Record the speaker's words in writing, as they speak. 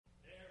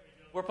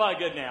We're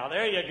probably good now.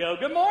 There you go.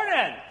 Good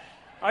morning.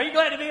 Are you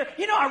glad to be here?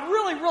 You know, I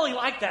really, really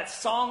like that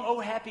song, Oh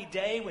Happy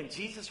Day, when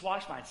Jesus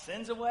washed my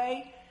sins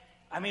away.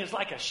 I mean, it's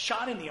like a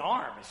shot in the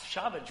arm. It's a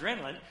shot of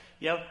adrenaline,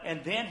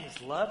 and then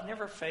his love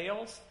never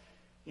fails.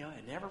 It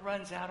never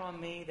runs out on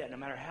me, that no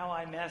matter how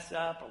I mess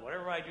up or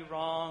whatever I do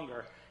wrong,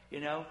 or,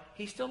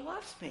 he still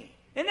loves me.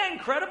 Isn't that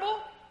incredible?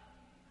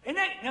 Isn't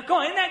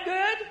that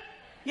good?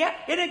 Yeah,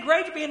 isn't it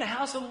great to be in the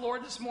house of the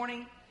Lord this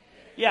morning?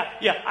 Yeah.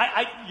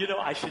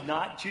 I should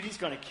not. Judy's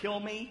going to kill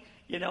me,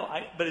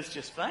 but it's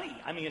just funny.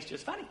 I mean, it's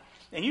just funny.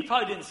 And you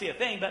probably didn't see a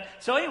thing. But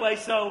so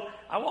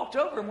I walked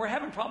over and we're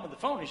having a problem with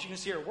the phone. As you can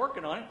see her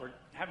working on it. We're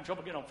having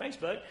trouble getting on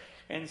Facebook.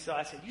 And so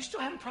I said, you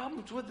still having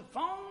problems with the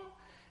phone?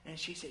 And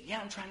she said, yeah,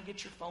 I'm trying to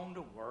get your phone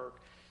to work.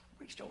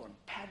 I reached over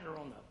and patted her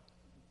on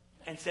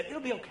and said, it'll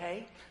be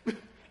okay. And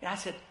I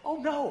said, oh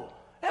no,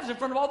 that was in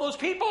front of all those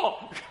people.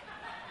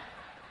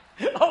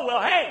 Oh,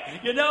 well, hey,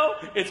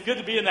 it's good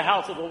to be in the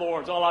house of the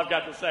Lord is all I've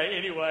got to say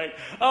anyway.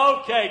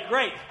 Okay,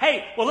 great.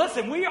 Hey, well,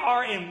 listen, we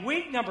are in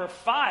week number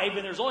 5,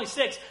 and there's only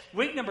 6.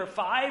 Week number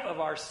 5 of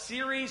our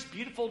series,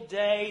 Beautiful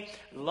Day,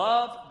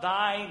 Love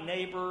Thy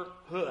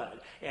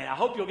Neighborhood. And I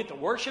hope you'll get the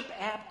worship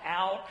app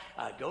out.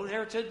 Go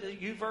there to the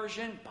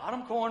YouVersion,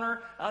 bottom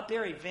corner, up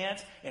there,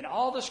 events, and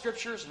all the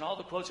scriptures and all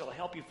the quotes that will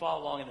help you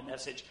follow along in the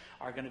message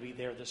are going to be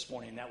there this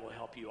morning. That will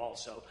help you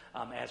also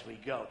as we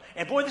go.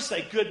 And boy, this is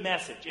a good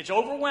message. It's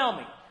overwhelming.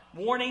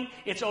 Warning,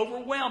 it's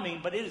overwhelming,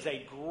 but it is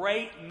a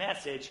great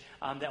message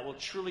that will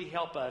truly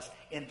help us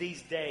in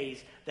these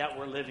days that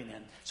we're living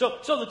in. So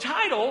the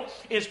title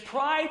is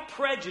Pride,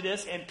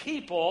 Prejudice, and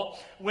People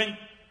When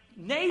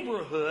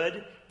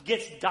Neighborhood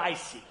Gets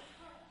Dicey.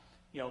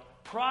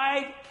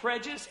 Pride,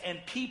 prejudice, and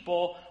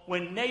people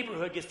when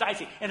neighborhood gets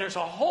dicey. And there's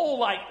a whole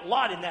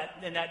lot in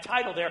that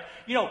title there.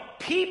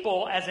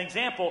 People, as an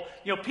example,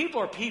 people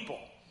are people,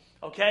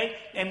 okay?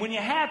 And when you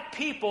have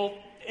people,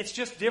 it's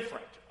just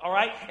different, all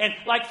right? And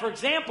for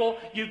example,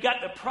 you've got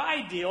the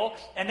pride deal,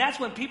 and that's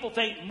when people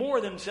think more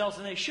of themselves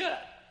than they should.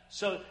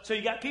 So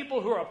you got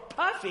people who are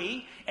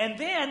puffy, and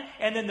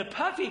then the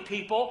puffy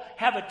people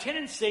have a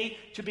tendency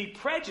to be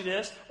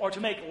prejudiced or to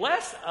make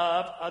less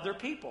of other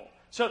people.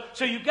 So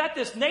you've got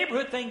this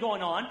neighborhood thing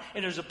going on,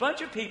 and there's a bunch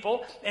of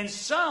people, and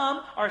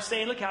some are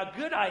saying, look how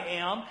good I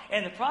am,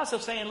 and in the process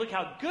of saying, look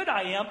how good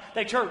I am,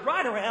 they turn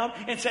right around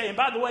and say, and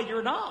by the way,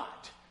 you're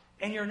not.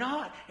 And you're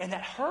not. And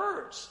that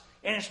hurts.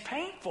 And it's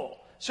painful.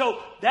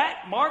 So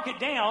that, mark it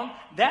down,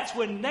 that's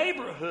when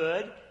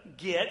neighborhood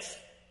gets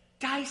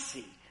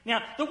dicey.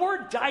 Now, the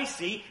word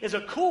dicey is a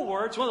cool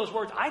word. It's one of those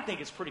words I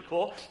think is pretty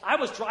cool. I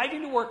was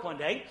driving to work one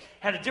day,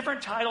 had a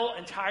different title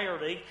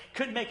entirely,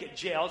 couldn't make it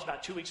jail. It was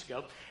about 2 weeks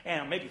ago,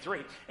 and maybe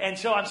 3. And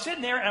so I'm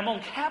sitting there, and I'm on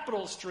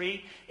Capitol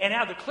Street, and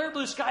out of the clear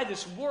blue sky,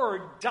 this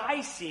word,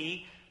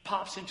 dicey,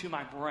 pops into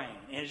my brain.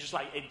 And it's just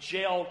like it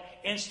gelled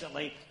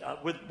instantly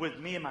with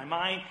me in my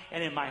mind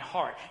and in my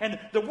heart. And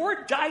the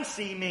word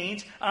dicey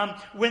means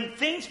when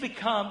things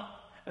become,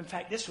 in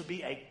fact, this would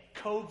be a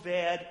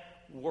COVID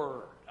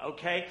word.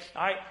 Okay?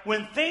 All right.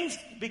 When things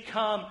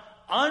become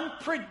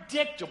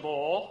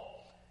unpredictable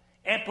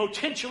and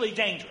potentially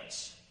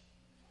dangerous.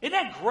 Isn't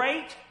that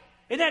great?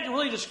 Isn't that to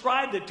really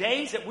describe the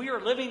days that we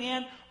are living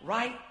in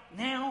right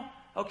now?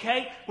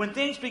 Okay? When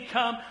things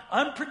become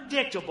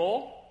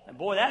unpredictable, and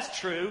boy, that's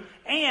true,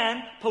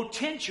 and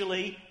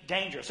potentially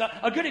dangerous. So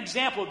a good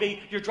example would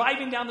be you're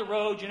driving down the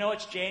road,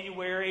 it's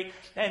January,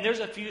 and there's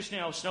a few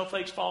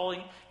snowflakes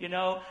falling, and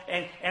all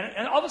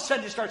of a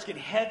sudden it starts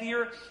getting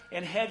heavier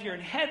and heavier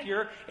and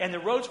heavier, and the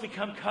roads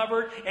become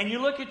covered, and you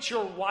look at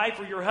your wife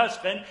or your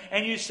husband,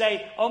 and you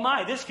say, oh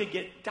my, this could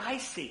get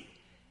dicey.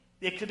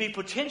 It could be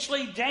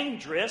potentially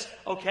dangerous,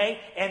 okay,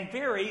 and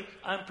very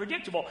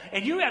unpredictable.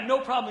 And you have no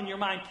problem in your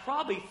mind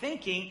probably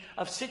thinking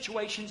of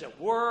situations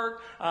at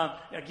work,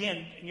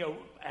 again,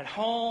 at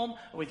home,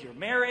 with your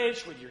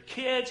marriage, with your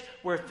kids,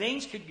 where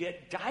things could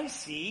get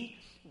dicey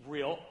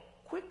real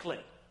quickly.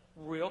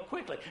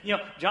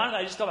 John and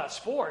I just talked about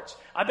sports.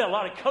 I bet a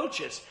lot of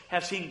coaches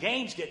have seen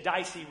games get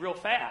dicey real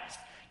fast.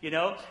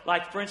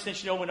 Like for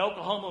instance, when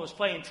Oklahoma was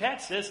playing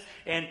Texas,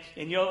 and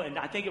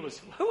I think it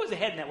was, who was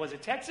ahead in that? Was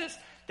it Texas?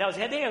 That was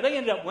ahead there. They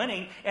ended up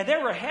winning, and they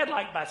were ahead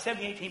by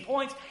 17, 18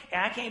 points.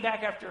 And I came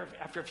back after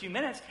a few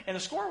minutes, and the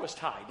score was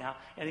tied. Now,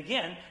 and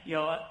again,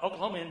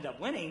 Oklahoma ended up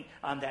winning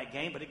that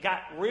game, but it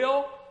got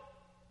real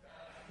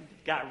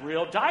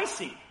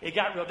dicey. It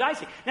got real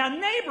dicey. Now,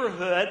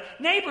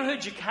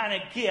 neighborhood you kind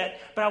of get,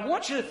 but I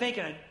want you to think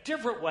in a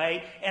different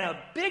way and a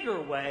bigger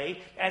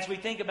way as we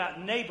think about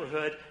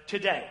neighborhood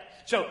today.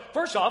 So,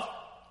 first off,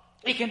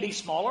 it can be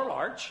small or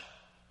large.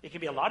 It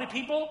can be a lot of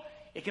people.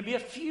 It can be a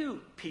few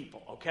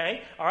people,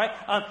 okay? All right?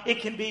 It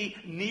can be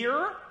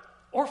near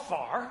or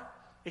far.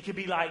 It could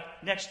be like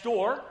next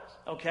door,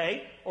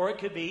 okay? Or it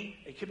could be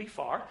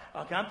far,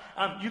 okay?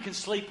 You can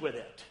sleep with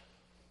it,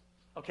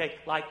 okay?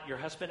 Like your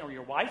husband or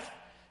your wife,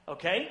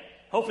 okay?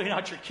 Hopefully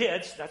not your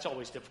kids. That's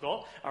always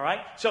difficult, all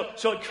right? So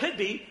it could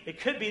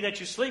be that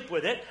you sleep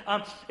with it.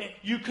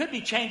 You could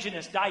be changing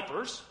his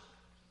diapers,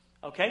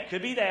 Okay,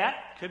 could be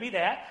that. Could be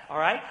that. All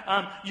right.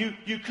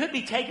 You could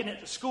be taking it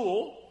to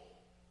school.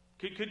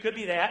 Could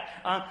be that.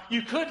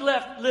 You could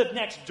live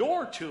next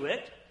door to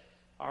it.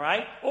 All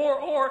right.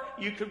 Or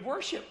you could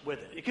worship with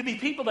it. It could be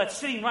people that's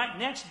sitting right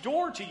next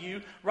door to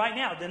you right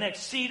now. The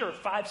next seat or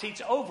 5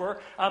 seats over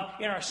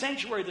in our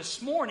sanctuary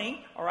this morning.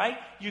 All right.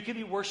 You could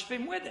be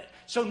worshiping with it.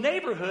 So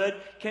neighborhood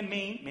can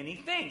mean many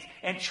things.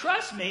 And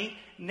trust me,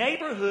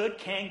 neighborhood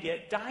can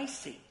get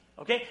dicey.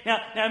 Okay, now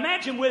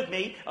imagine with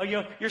me,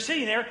 you're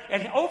sitting there,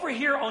 and over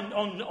here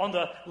on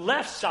the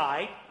left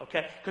side,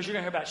 okay, because you're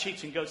going to hear about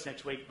sheep and goats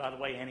next week, by the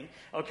way, Annie,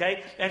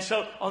 okay, and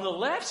so on the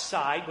left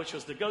side, which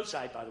was the goat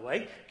side, by the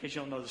way, because you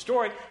don't know the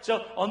story,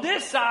 so on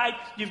this side,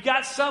 you've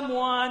got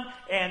someone,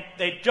 and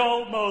they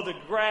don't mow the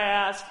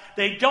grass,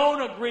 they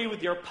don't agree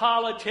with your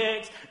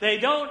politics, they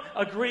don't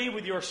agree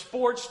with your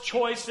sports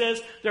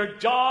choices, their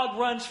dog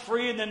runs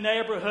free in the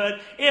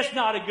neighborhood, it's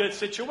not a good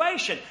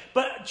situation,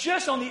 but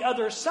just on the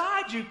other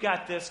side, you've got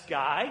this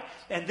guy,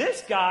 and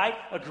this guy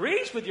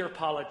agrees with your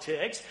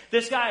politics.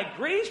 This guy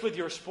agrees with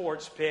your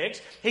sports picks.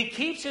 He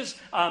keeps his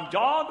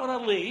dog on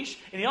a leash,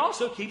 and he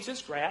also keeps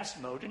his grass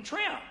mowed and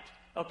trimmed.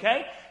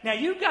 Okay? Now,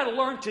 you've got to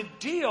learn to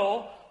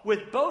deal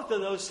with both of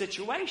those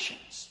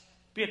situations,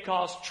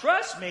 because,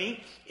 trust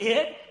me,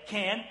 it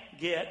can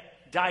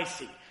get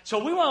dicey.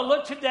 So we want to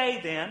look today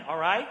then, all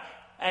right,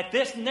 at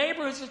this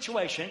neighborhood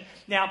situation.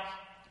 Now,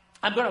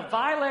 I'm going to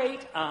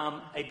violate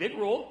a big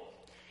rule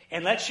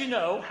and let you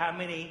know how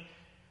many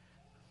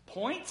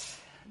points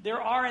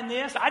there are in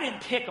this. I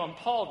didn't pick on,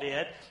 Paul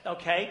did,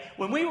 okay?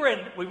 When we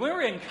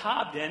were in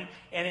Cobden,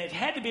 and it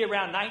had to be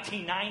around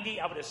 1990,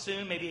 I would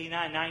assume, maybe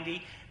 89,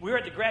 90, we were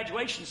at the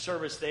graduation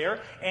service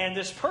there, and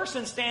this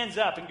person stands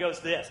up and goes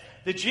this.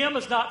 The gym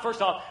is not,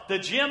 first off, the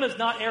gym is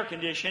not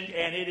air-conditioned,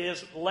 and it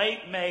is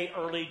late May,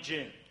 early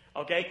June,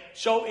 okay?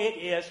 So it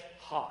is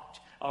hot.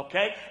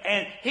 Okay?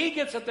 And he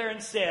gets up there and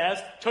says,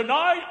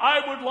 tonight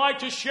I would like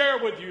to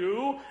share with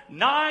you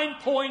 9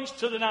 points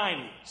to the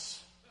 90s.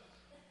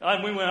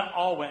 And we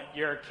all went,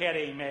 you're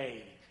kidding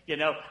me. You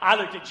know, I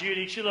looked at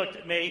Judy, she looked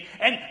at me.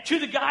 And to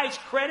the guy's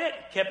credit,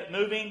 kept it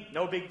moving,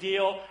 no big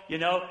deal. You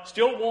know,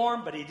 still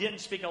warm, but he didn't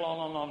speak a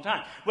long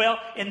time. Well,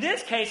 in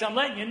this case, I'm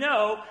letting you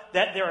know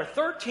that there are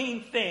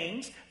 13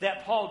 things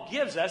that Paul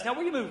gives us. Now,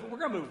 we're going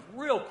to move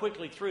real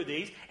quickly through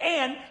these.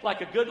 And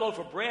like a good loaf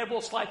of bread,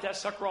 we'll slice that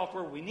sucker off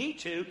where we need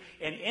to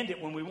and end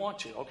it when we want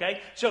to,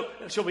 okay? So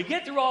we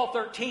get through all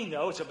 13,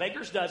 though. It's a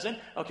baker's dozen.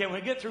 Okay, when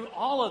we get through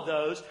all of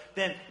those,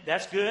 then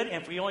that's good.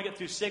 And if we only get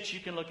through 6, you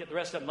can look at the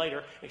rest of them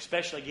later,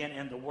 especially again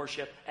in the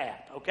worship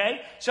app,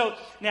 okay? So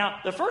now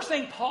the first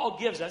thing Paul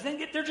gives us,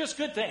 and they're just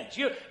good things.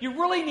 You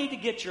really need to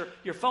get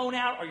your phone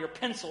out or your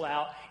pencil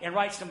out and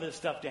write some of this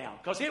stuff down,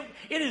 because it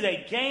is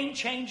a game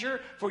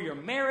changer for your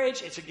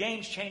marriage. It's a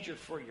game changer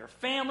for your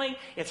family.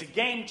 It's a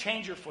game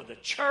changer for the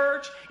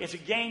church. It's a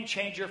game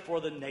changer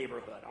for the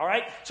neighborhood, all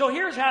right? So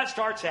here's how it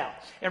starts out.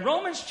 In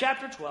Romans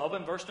chapter 12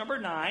 and verse number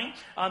 9,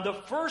 on the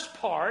first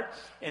part,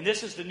 and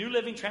this is the New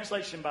Living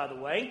Translation, by the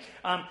way,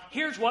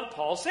 here's what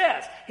Paul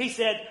says. He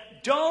said,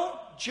 don't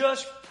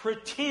just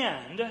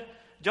pretend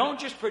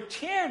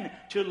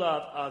to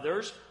love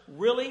others,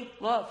 really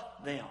love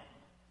them.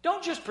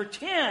 Don't just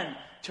pretend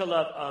to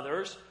love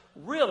others,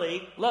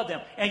 really love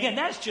them. And again,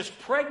 that's just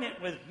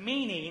pregnant with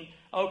meaning,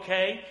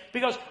 okay?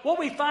 Because what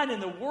we find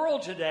in the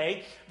world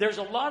today, there's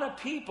a lot of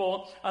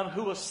people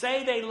who will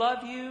say they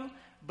love you,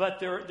 but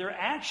their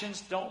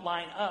actions don't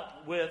line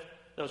up with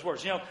those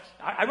words. You know,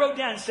 I wrote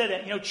down and said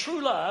that, you know,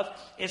 true love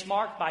is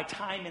marked by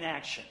time and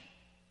action.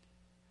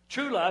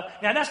 True love.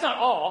 Now, that's not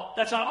all.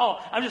 That's not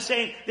all. I'm just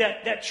saying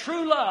that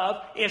true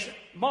love is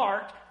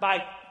marked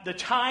by the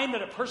time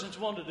that a person's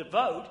willing to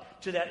devote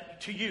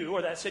to you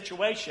or that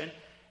situation,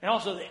 and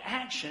also the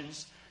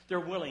actions they're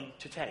willing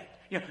to take.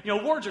 You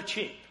know, words are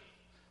cheap.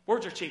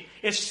 Words are cheap.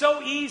 It's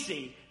so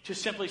easy to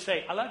simply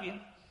say, I love you.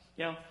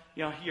 You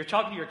know, you're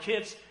talking to your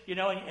kids, you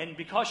know, and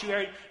because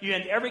you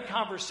end every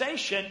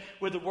conversation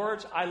with the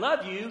words, I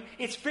love you,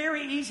 it's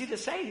very easy to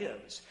say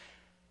those.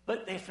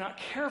 But if not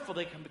careful,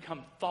 they can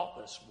become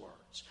thoughtless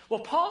words. Well,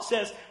 Paul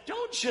says,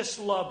 don't just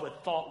love with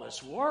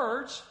thoughtless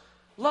words.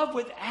 Love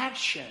with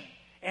action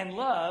and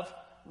love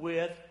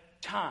with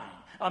time.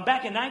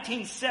 Back in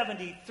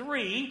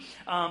 1973,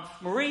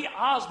 Marie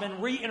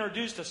Osmond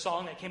reintroduced a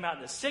song that came out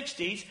in the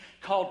 60s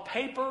called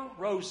Paper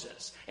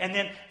Roses. And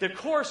then the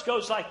chorus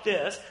goes like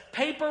this.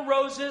 Paper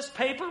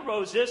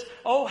roses,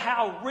 oh,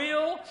 how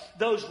real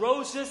those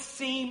roses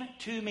seem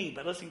to me.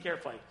 But listen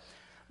carefully.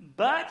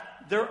 But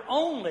they're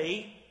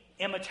only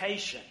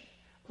imitation,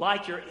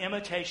 like your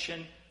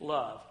imitation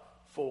love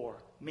for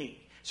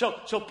me.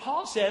 So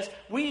Paul says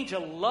we need to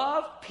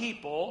love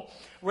people,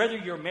 whether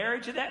you're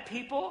married to that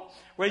people,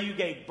 whether you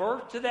gave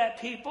birth to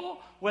that people,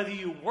 whether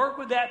you work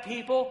with that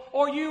people,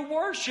 or you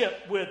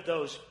worship with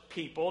those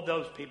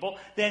people,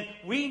 then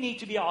we need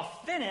to be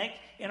authentic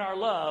in our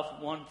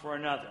love one for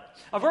another.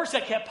 A verse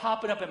that kept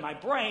popping up in my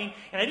brain,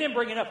 and I didn't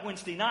bring it up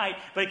Wednesday night,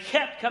 but it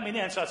kept coming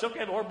in, so I said,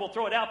 okay, Lord, we'll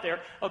throw it out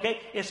there.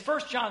 Okay, it's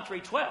 1 John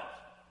 3:12.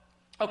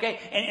 Okay,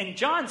 and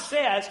John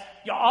says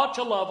you ought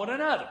to love one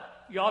another.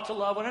 you ought to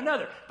love one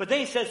another. But then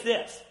he says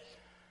this,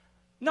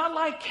 not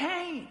like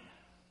Cain.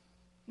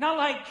 Not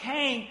like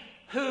Cain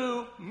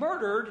who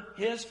murdered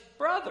his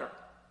brother.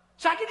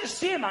 So I can just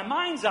see it in my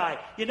mind's eye.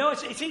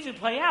 It's easy to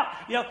play out.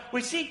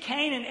 We see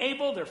Cain and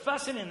Abel, they're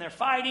fussing and they're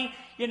fighting,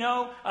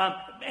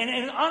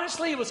 and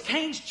honestly, it was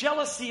Cain's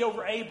jealousy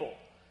over Abel.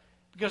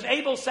 Because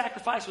Abel's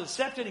sacrifice was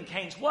accepted and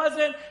Cain's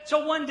wasn't.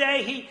 So one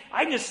day,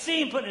 I can just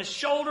see him putting his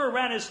shoulder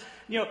around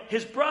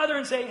his brother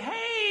and saying,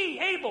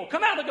 hey, Abel,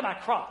 come out, look at my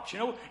crops.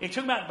 And he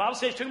took him out, the Bible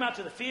says he took him out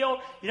to the field,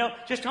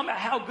 just talking about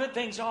how good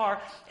things are.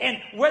 And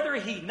whether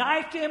he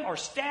knifed him or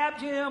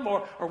stabbed him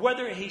or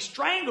whether he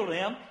strangled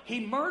him,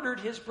 he murdered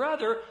his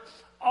brother,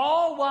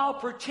 all while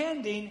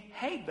pretending,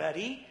 hey,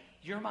 buddy,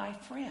 you're my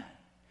friend.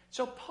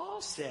 So Paul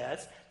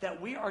says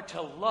that we are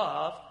to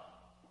love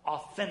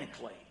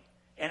authentically.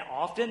 And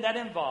often that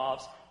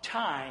involves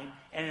time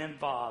and it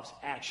involves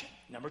action.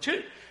 Number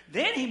 2.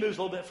 Then he moves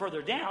a little bit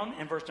further down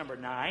in verse number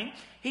 9.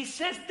 He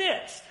says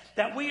this,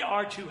 that we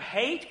are to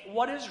hate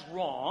what is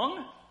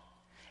wrong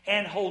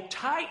and hold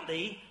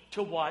tightly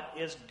to what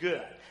is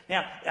good.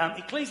 Now,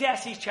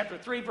 Ecclesiastes chapter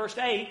 3, verse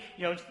 8,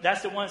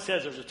 that's the one that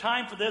says there's a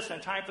time for this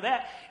and a time for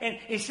that. And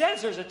he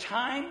says there's a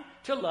time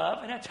to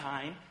love and a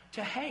time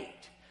to hate.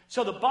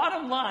 So the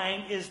bottom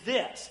line is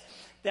this,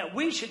 that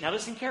we should, now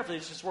listen carefully,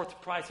 this is worth the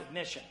price of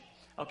admission.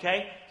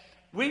 Okay?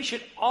 We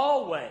should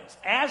always,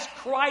 as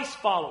Christ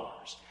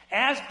followers,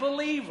 as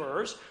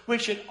believers, we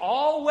should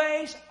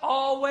always,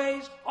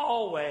 always,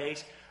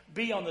 always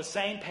be on the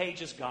same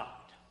page as God.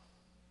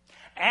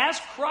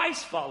 As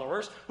Christ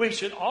followers, we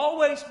should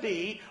always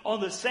be on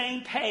the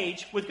same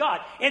page with God.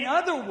 In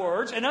other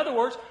words,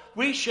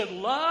 we should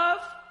love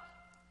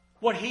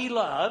what He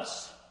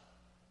loves,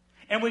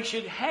 and we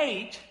should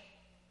hate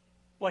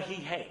what He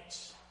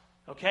hates.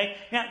 Okay?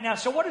 Now,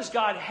 so what does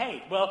God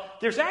hate? Well,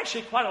 there's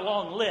actually quite a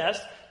long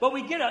list, but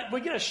we get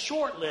a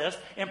short list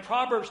in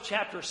Proverbs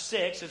chapter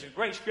 6. It's a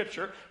great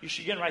scripture. You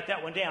should again write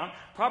that one down.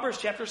 Proverbs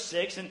chapter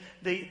 6, and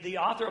the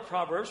author of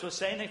Proverbs was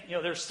saying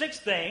that, there's 6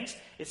 things,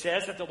 it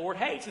says, that the Lord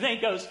hates. And then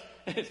he goes,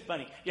 it's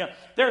funny,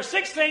 there are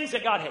 6 things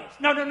that God hates.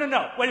 No.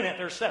 Wait a minute,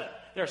 there are 7.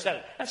 There are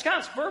 7. That's kind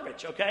of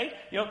verbiage, okay?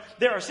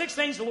 There are 6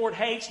 things the Lord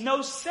hates,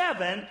 no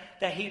 7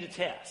 that He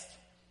detests.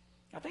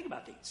 Now think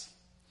about these.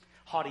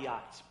 Haughty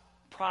eyes.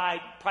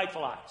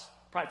 Prideful eyes.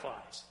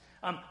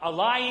 A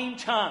lying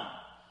tongue.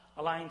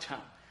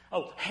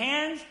 Oh,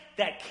 hands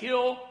that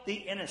kill the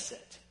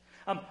innocent.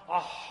 A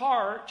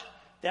heart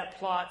that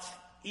plots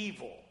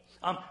evil.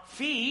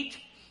 Feet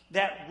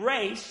that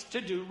race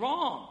to do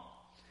wrong.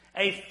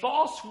 A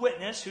false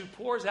witness who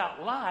pours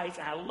out lies.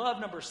 And I love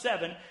number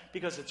 7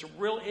 because it's a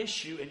real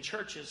issue in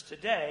churches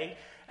today.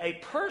 A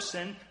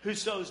person who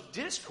sows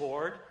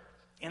discord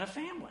in a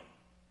family.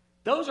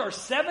 Those are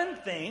 7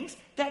 things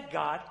that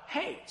God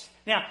hates.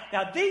 Now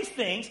these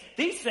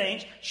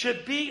things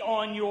should be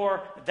on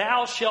your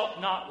thou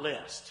shalt not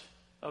list.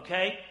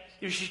 Okay?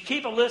 You should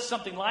keep a list,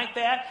 something like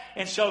that.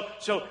 And so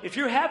if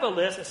you have a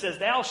list that says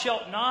thou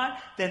shalt not,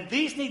 then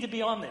these need to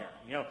be on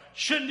there.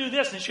 Shouldn't do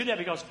this and shouldn't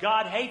have because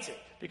God hates it.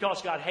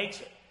 Because God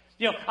hates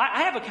it.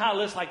 I have a kind of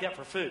list like that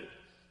for food.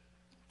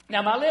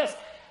 Now my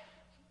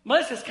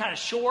list is kind of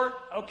short.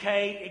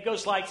 Okay? It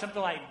goes like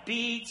something like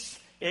beets.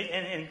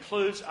 It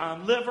includes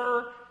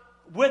liver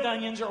with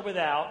onions or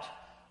without,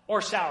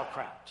 or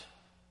sauerkraut.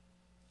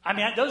 I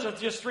mean, those are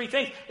just 3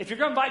 things. If you're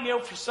going to invite me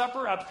over for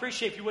supper, I'd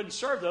appreciate if you wouldn't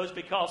serve those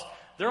because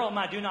they're on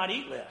my do not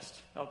eat list.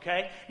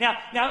 Okay? Now,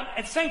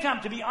 at the same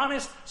time, to be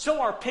honest, so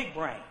are pig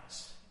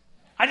brains.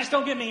 I just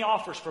don't get many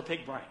offers for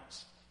pig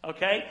brains.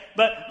 Okay?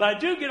 But I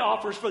do get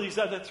offers for these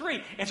other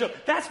 3. And so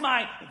that's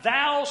my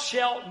thou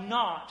shalt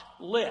not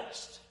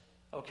list.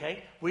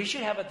 Okay? We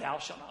should have a thou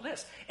shalt not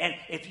list. And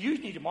if you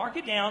need to mark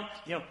it down,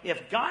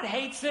 if God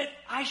hates it,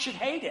 I should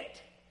hate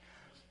it.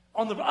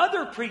 On the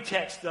other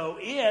pretext, though,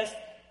 is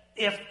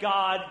if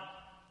God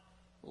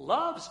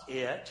loves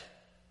it,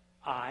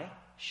 I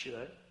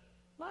should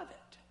love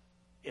it.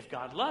 If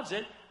God loves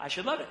it, I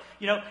should love it.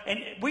 And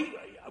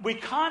we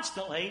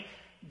constantly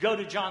go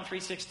to John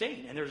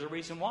 3:16, and there's a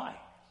reason why.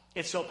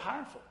 It's so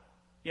powerful.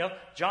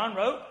 John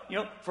wrote,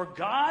 for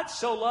God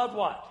so loved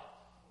what?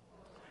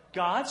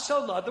 God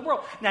so loved the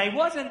world. Now,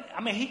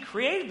 He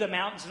created the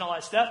mountains and all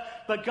that stuff,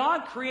 but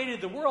God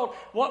created the world.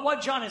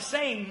 What John is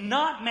saying,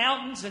 not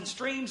mountains and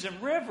streams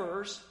and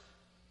rivers,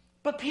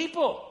 but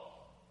people.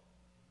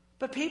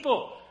 But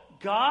people.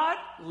 God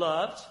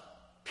loves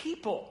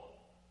people.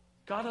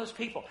 God loves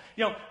people.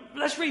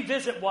 Let's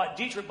revisit what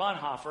Dietrich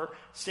Bonhoeffer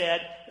said,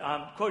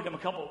 quoted him a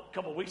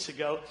couple weeks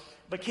ago.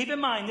 But keep in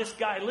mind, this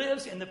guy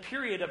lives in the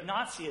period of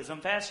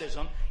Nazism,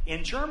 fascism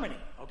in Germany,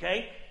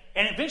 okay?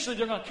 And eventually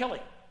they're going to kill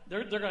him.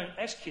 They're going to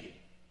execute him.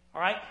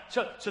 All right?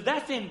 So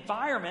that's the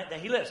environment that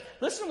he lives.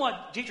 Listen to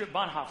what Dietrich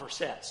Bonhoeffer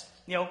says.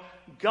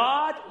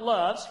 God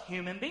loves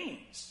human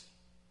beings.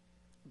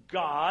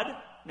 God,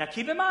 now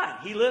keep in mind,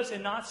 he lives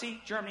in Nazi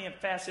Germany and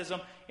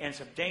fascism, and it's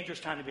a dangerous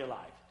time to be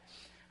alive.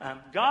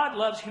 God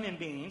loves human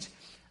beings.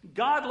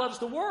 God loves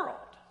the world.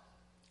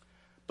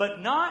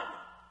 But not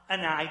an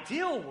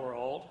ideal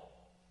world,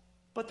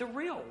 but the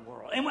real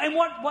world. And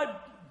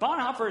what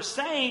Bonhoeffer is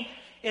saying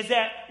is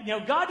that,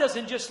 God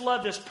doesn't just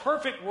love this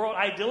perfect world,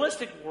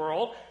 idealistic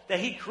world that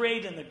he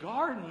created in the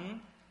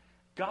garden.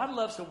 God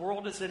loves the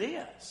world as it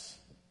is.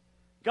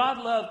 God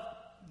loved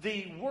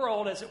the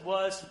world as it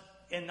was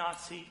in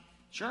Nazi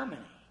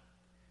Germany.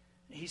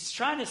 He's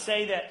trying to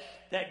say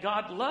that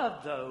God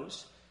loved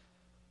those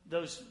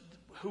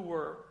who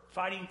were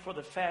fighting for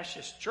the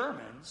fascist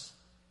Germans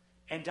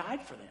and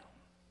died for them.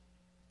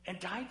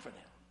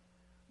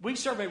 We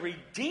serve a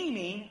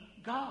redeeming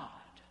God.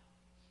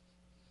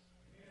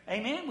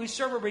 Amen? We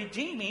serve a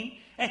redeeming,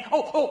 and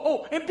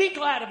and be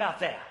glad about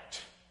that.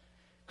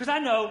 Because I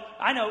know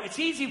it's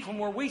easy from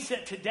where we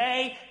sit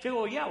today to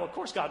go, of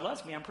course God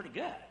loves me. I'm pretty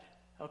good.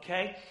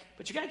 Okay?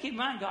 But you got to keep in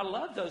mind, God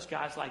loved those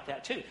guys like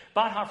that too.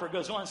 Bonhoeffer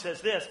goes on and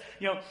says this,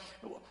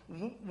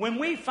 when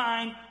we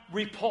find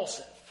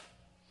repulsive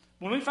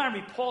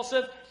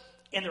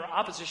in their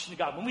opposition to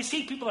God, when we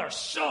see people that are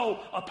so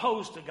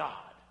opposed to God,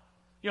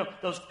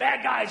 those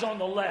bad guys on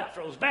the left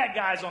or those bad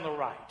guys on the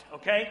right,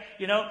 okay?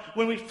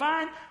 When we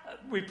find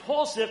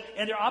repulsive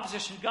in their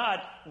opposition to God,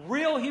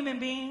 real human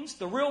beings,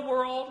 the real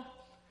world,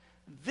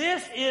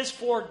 this is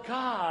for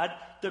God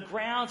the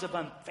grounds of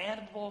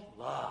unfathomable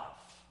love.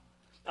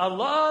 A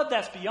love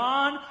that's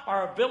beyond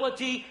our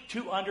ability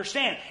to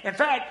understand. In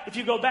fact, if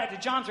you go back to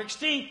John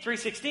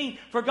 3:16,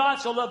 for God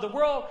so loved the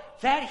world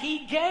that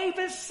he gave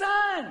his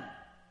son.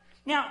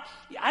 Now,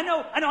 I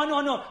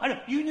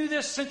know. You knew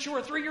this since you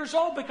were 3 years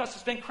old because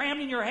it's been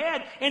crammed in your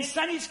head in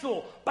Sunday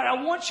school. But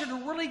I want you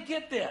to really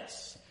get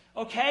this,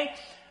 okay?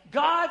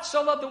 God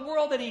so loved the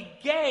world that he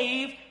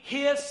gave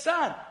his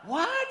son.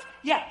 What?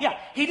 Yeah.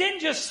 He didn't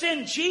just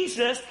send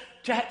Jesus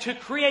to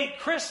create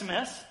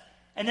Christmas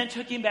and then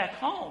took him back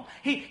home.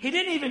 He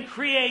didn't even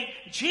create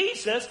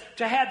Jesus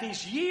to have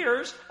these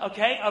years,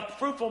 okay, of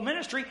fruitful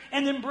ministry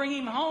and then bring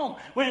him home.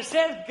 When it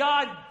says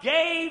God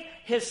gave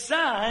his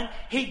son,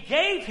 he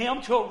gave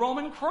him to a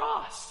Roman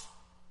cross.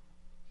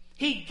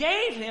 He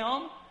gave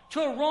him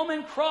to a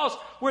Roman cross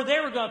where they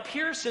were going to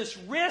pierce his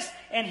wrists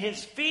and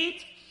his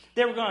feet.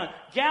 They were going to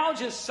gouge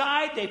his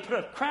side. They put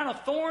a crown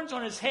of thorns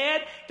on his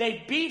head.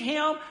 They beat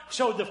him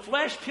so the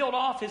flesh peeled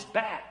off his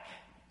back.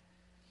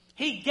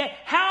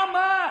 How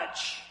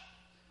much?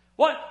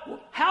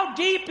 How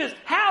deep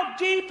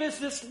is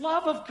this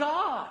love of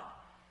God?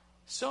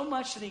 So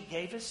much that he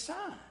gave his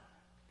son.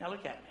 Now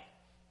look at me.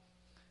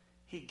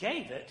 He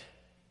gave it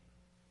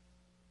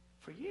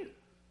for you.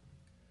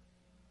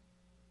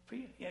 For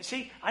you.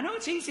 See, I know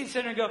it's easy to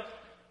sit there and go,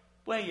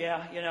 well,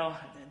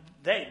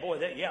 they.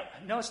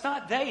 No, it's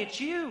not they,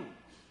 it's you.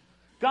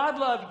 God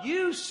loved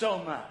you so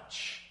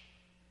much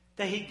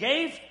that he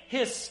gave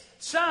his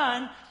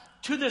son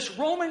to this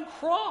Roman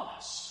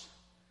cross.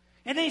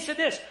 And then he said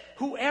this,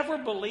 whoever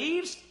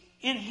believes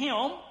in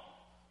him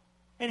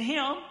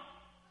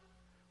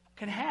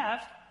can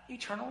have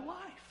eternal life.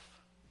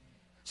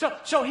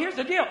 So here's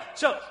the deal.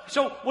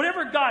 So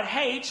whatever God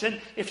hates, and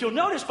if you'll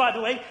notice, by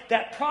the way,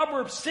 that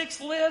Proverbs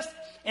 6 list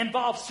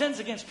involves sins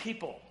against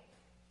people.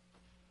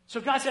 So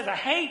God says, I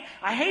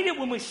hate it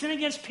when we sin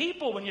against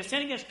people, when you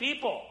sin against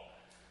people.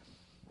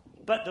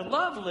 But the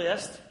love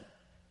list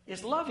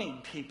is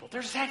loving people. They're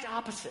exact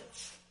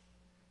opposites.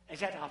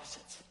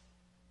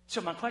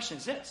 So my question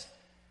is this.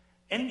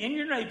 In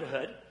your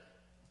neighborhood,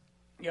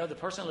 the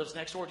person that lives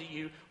next door to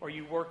you or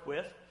you work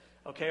with,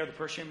 okay, or the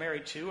person you're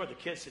married to or the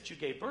kids that you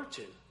gave birth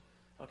to,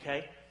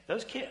 okay,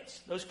 those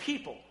kids, those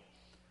people,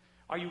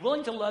 are you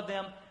willing to love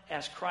them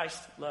as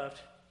Christ loved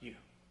you?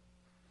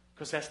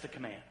 Because that's the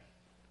command.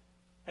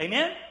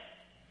 Amen?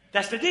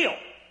 That's the deal.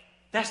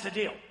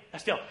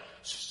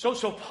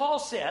 So Paul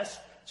says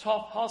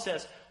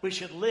we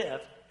should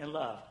live and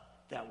love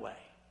that way.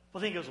 Well,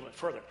 then he goes a little bit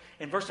further.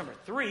 In verse number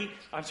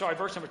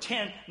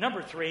 10,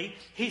 number 3,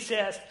 he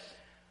says,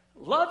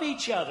 love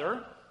each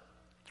other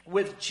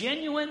with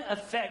genuine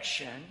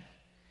affection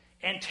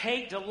and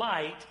take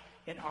delight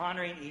in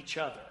honoring each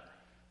other.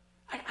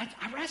 I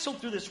wrestled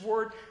through this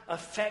word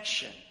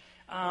affection.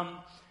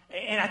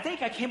 And I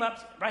think I came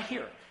up right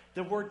here.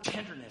 The word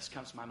tenderness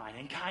comes to my mind,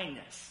 and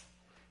kindness.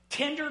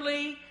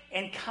 Tenderly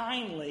and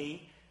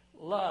kindly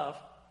love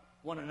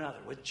one another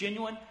with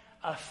genuine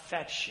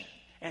affection.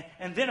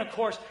 And then, of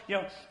course,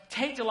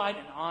 take delight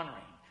in honoring.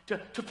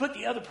 To put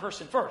the other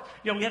person first.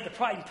 We have the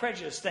pride and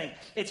prejudice thing.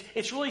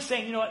 It's really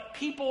saying,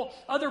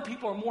 other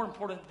people are more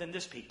important than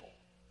this people.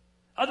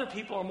 Other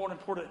people are more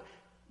important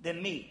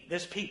than me,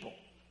 this people.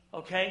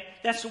 Okay?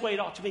 That's the way it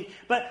ought to be.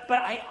 But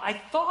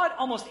I thought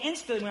almost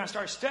instantly when I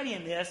started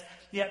studying this,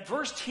 that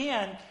verse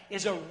 10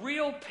 is a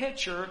real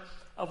picture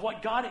of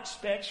what God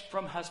expects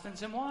from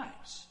husbands and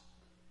wives.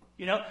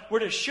 We're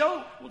to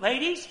show,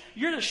 ladies,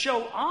 you're to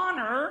show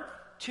honor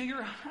to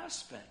your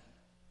husband.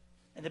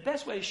 And the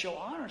best way to show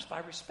honor is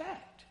by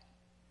respect.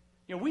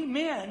 We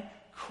men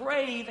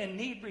crave and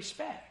need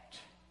respect.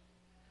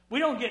 We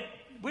don't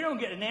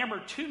get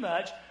enamored too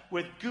much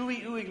with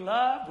gooey, ooey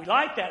love. We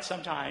like that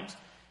sometimes,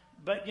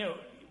 but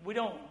we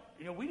don't.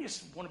 We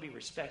just want to be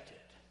respected.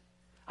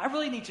 I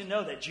really need to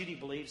know that Judy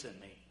believes in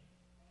me.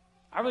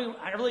 I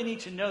really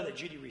need to know that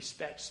Judy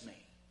respects me.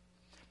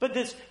 But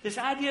this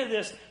idea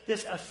of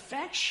this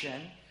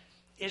affection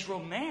is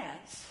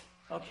romance,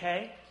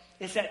 okay?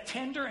 It's that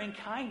tender and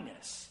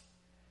kindness.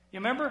 You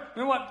remember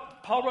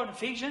what Paul wrote in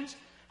Ephesians?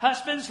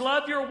 Husbands,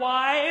 love your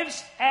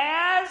wives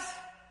as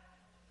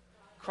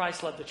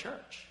Christ loved the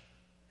church.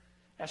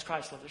 As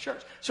Christ loved the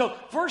church. So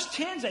verse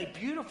 10 is a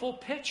beautiful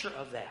picture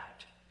of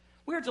that.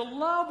 We are to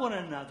love one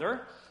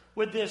another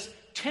with this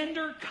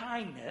tender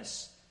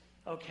kindness,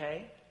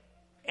 okay,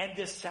 and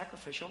this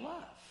sacrificial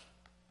love.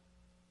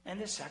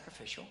 And this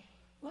sacrificial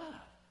love.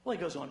 Well,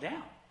 he goes on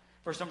down.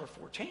 Verse number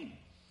 14.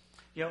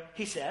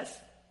 He says,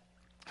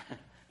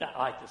 I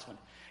like this one.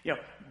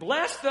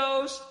 Bless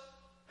those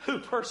who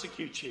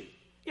persecute you.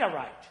 Yeah,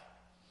 right.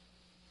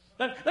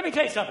 Let me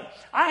tell you something.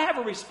 I have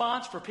a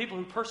response for people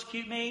who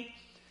persecute me,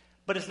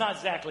 but it's not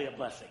exactly a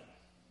blessing.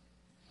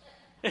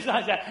 It's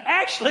not exactly.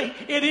 Actually,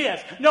 it is.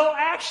 No,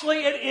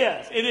 actually, it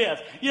is. It is.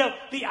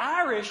 The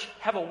Irish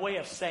have a way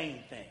of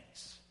saying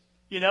things.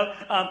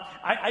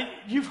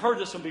 You've heard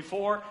this one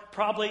before,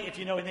 probably if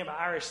you know anything about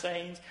Irish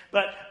sayings.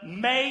 But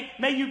may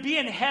you be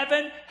in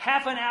heaven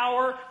half an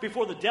hour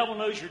before the devil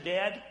knows you're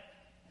dead.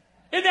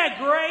 Isn't that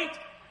great?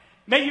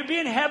 May you be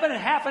in heaven in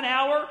half an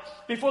hour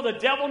before the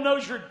devil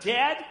knows you're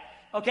dead.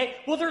 Okay,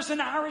 well, there's an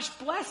Irish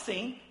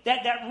blessing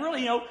that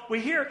really, we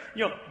hear,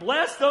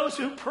 bless those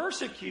who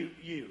persecute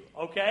you.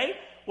 Okay,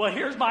 well,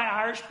 here's my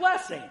Irish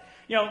blessing.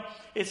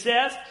 It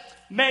says,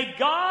 may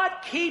God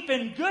keep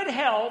in good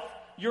health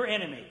your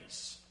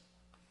enemies.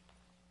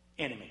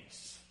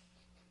 Enemies.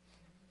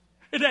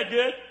 Isn't that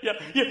good? Yeah.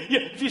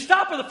 If you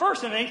stop with the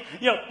first enemy,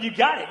 you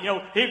got it.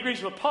 He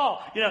agrees with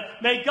Paul.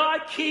 May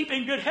God keep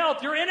in good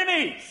health your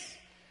enemies.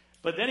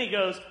 But then he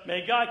goes,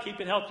 may God keep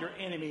in health your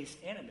enemies'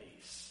 enemies.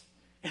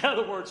 In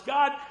other words,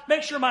 God,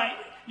 make sure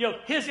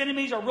his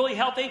enemies are really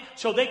healthy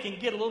so they can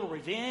get a little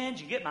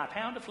revenge and get my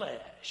pound of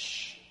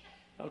flesh.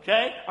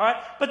 Okay? All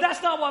right? But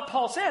that's not what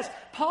Paul says.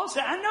 Paul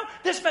said, I know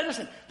this, but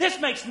listen, this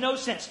makes no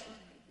sense.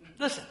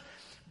 Listen,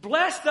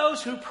 bless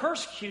those who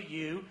persecute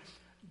you.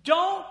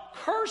 Don't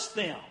curse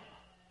them.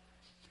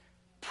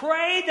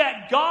 Pray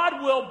that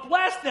God will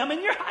bless them.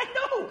 And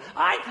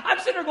I'm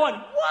sitting there going,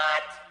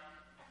 what?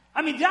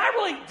 I mean, did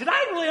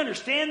I really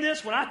understand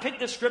this when I picked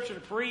this scripture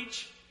to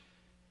preach?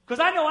 Because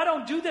I know I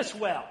don't do this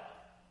well.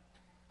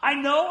 I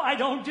know I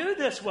don't do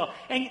this well.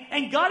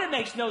 And God, it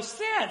makes no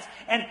sense.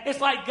 And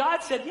it's like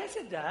God said, yes,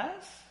 it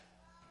does.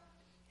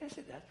 Yes,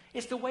 it does.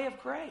 It's the way of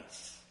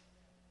grace.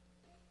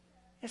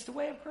 It's the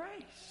way of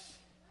grace.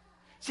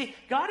 See,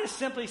 God is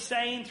simply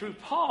saying through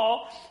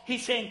Paul,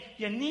 he's saying,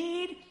 you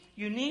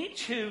need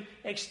to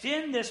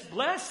extend this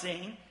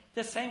blessing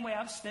the same way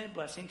I've extended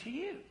blessing to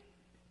you.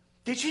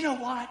 Did you know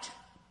what?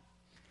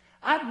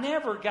 I've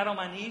never got on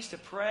my knees to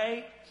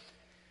pray.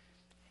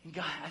 And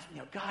God,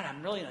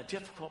 I'm really in a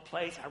difficult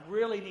place. I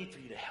really need for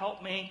you to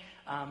help me.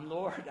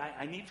 Lord,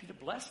 I need for you to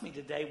bless me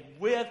today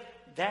with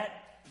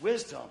that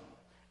wisdom.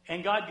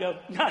 And God goes,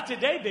 not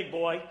today, big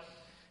boy.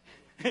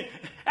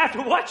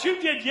 After what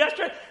you did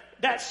yesterday,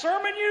 that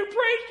sermon you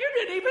preached, you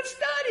didn't even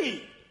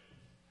study.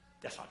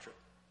 That's not true.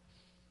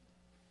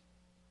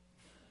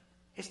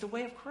 It's the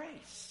way of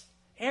grace.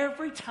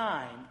 Every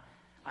time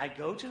I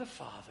go to the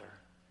Father,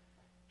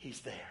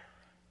 He's there.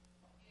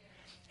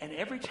 And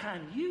every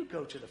time you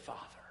go to the Father,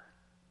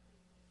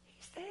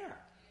 He's there.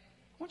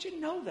 I want you to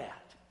know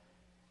that.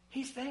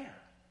 He's there.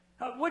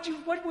 What did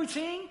we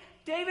sing,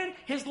 David?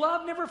 His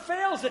love never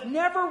fails. It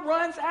never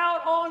runs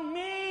out on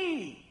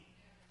me.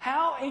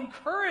 How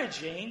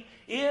encouraging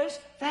is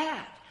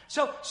that?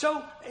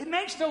 So it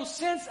makes no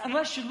sense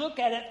unless you look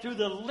at it through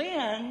the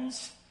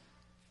lens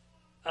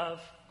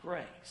of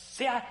grace.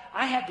 See,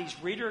 I have these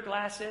reader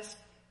glasses.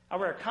 I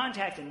wear a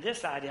contact in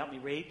this eye to help me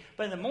read.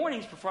 But in the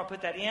mornings, before I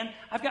put that in,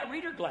 I've got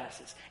reader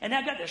glasses. And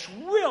I've got this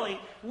really,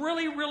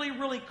 really, really,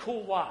 really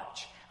cool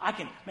watch. I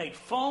can make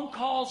phone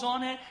calls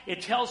on it.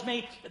 It tells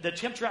me the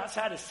temperature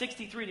outside is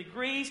 63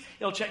 degrees.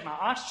 It'll check my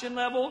oxygen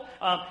level.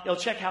 It'll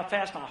check how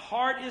fast my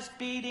heart is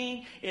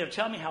beating. It'll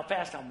tell me how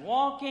fast I'm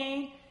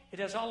walking. It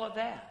does all of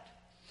that.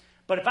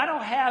 But if I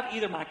don't have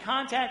either my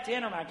contact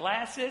in or my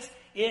glasses,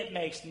 it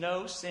makes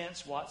no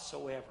sense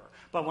whatsoever.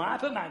 But when I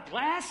put my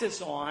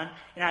glasses on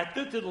and I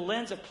look through the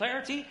lens of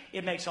clarity,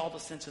 it makes all the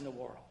sense in the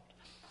world.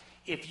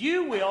 If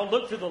you will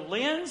look through the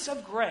lens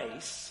of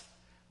grace,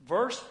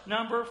 verse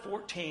number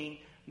 14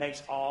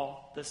 makes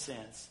all the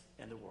sense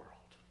in the world.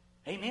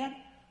 Amen?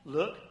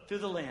 Look through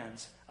the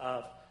lens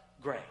of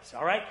grace.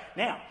 All right?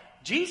 Now,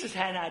 Jesus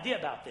had an idea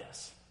about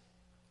this.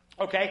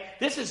 Okay?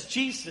 This is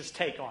Jesus'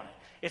 take on it.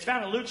 It's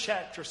found in Luke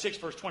chapter 6,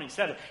 verse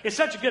 27. It's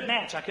such a good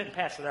match, I couldn't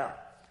pass it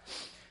up.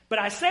 But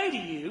I say to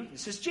you,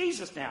 this is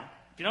Jesus now.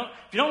 If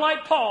you don't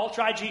like Paul,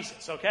 try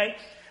Jesus, okay?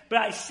 But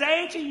I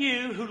say to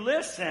you who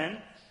listen,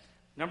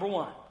 number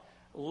one,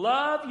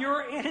 love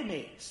your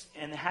enemies.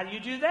 And how do you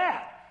do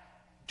that?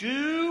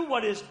 Do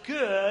what is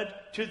good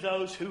to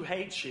those who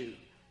hate you.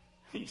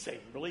 You say,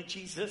 really,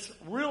 Jesus?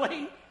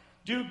 Really?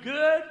 Do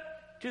good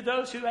to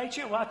those who hate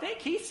you? Well, I think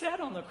he said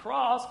on the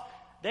cross,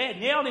 they had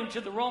nailed him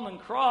to the Roman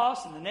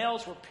cross, and the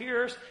nails were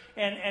pierced.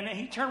 And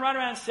he turned right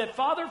around and said,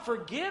 Father,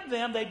 forgive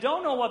them. They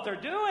don't know what they're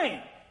doing.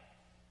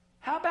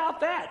 How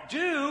about that?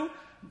 Do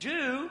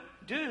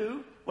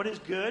what is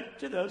good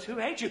to those who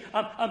hate you.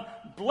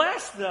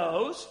 Bless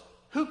those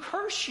who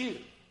curse you.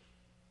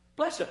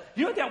 Bless them.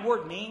 You know what that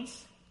word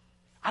means?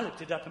 I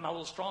looked it up in my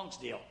little Strong's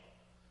deal.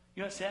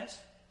 You know what it says?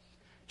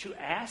 To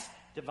ask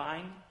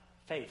divine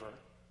favor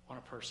on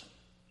a person.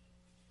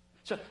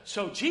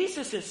 So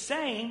Jesus is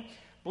saying,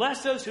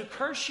 bless those who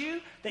curse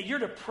you, that you're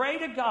to pray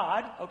to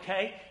God,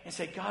 okay, and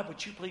say, God,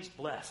 would you please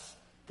bless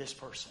this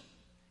person?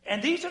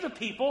 And these are the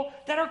people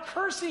that are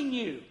cursing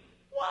you.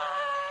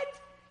 What?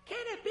 Can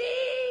it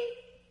be?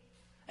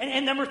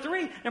 And number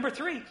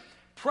three,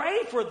 pray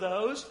for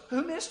those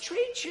who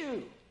mistreat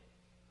you.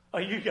 Oh,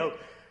 you go,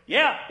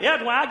 yeah,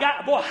 Dwayne,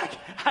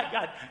 I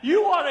got,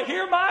 you ought to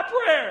hear my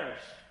prayers.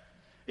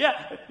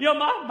 Yeah,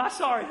 my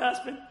sorry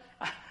husband,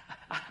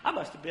 I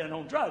must have been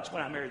on drugs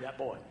when I married that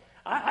boy.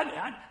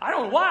 I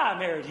don't know why I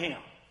married him.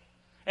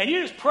 And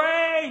you just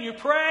pray, and you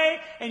pray,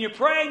 and you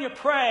pray, and you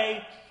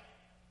pray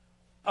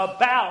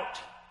about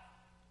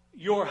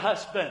your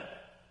husband.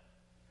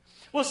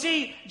 Well,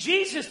 see,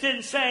 Jesus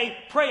didn't say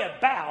pray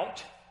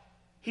about.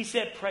 He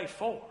said pray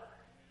for.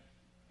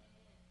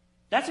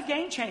 That's a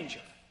game changer.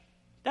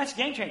 That's a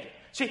game changer.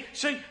 See,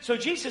 so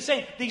Jesus is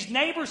saying, these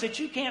neighbors that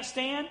you can't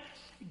stand,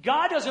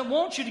 God doesn't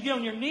want you to get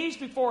on your knees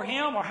before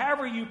Him or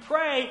however you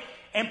pray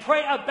and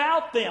pray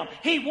about them.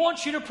 He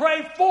wants you to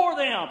pray for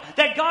them,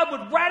 that God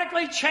would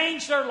radically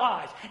change their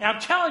lives. And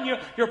I'm telling you,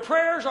 your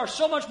prayers are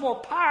so much more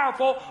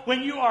powerful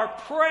when you are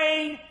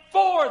praying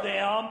for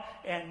them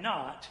and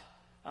not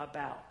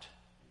about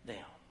them.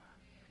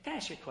 Can I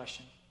ask you a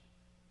question?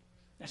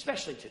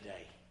 Especially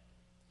today.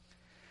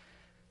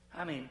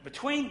 I mean,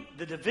 between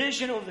the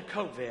division over the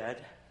COVID,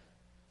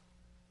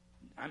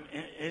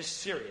 it's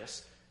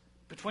serious.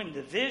 Between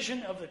the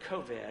division of the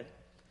COVID,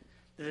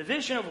 the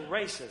division over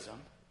racism,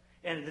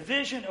 and the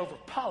division over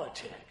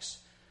politics,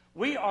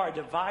 we are a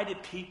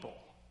divided people.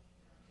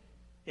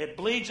 It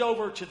bleeds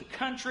over to the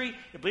country.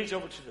 It bleeds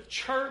over to the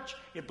church.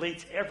 It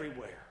bleeds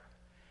everywhere.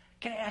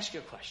 Can I ask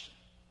you a question?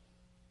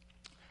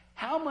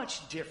 How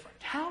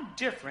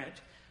different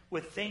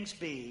would things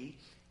be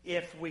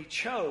if we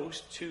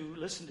chose to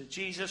listen to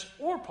Jesus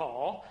or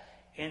Paul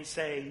and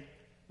say,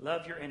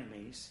 love your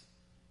enemies,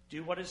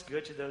 do what is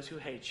good to those who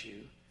hate you,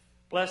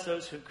 bless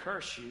those who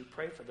curse you,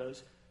 pray for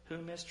those who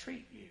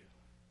mistreat you?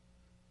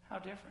 How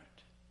different?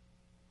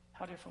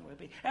 How different would it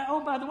be? And,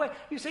 oh, by the way,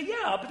 you say,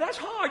 yeah, but that's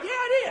hard. Yeah,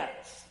 it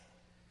is.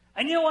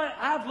 And you know what?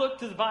 I've looked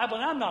through the Bible,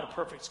 and I'm not a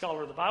perfect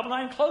scholar of the Bible.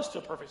 I'm close to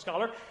a perfect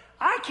scholar.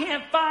 I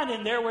can't find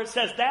in there where it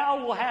says,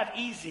 thou will have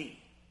easy.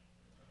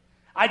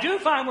 I do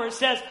find where it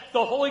says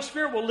the Holy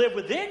Spirit will live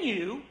within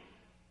you,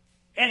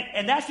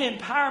 and that's the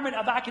empowerment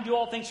of I can do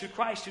all things through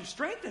Christ who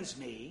strengthens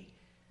me.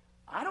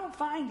 I don't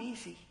find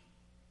easy.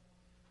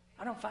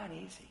 I don't find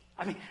easy.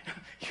 I mean,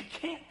 you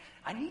can't.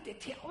 I need to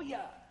tell you,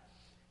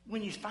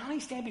 when you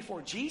finally stand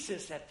before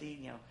Jesus at the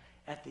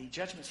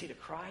judgment seat of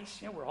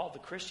Christ, where all the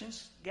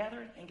Christians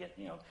gather and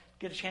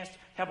get a chance to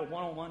have a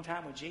one-on-one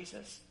time with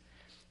Jesus,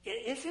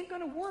 it isn't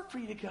going to work for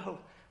you to go,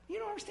 you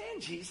don't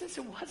understand, Jesus,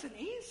 it wasn't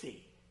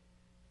easy.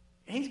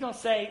 And He's going to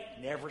say,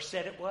 never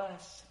said it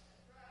was.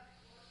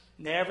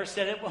 Never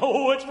said it.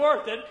 Oh, it's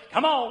worth it.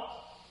 Come on.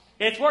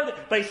 It's worth it.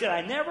 But He said,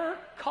 I never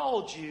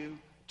called you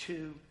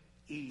too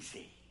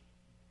easy.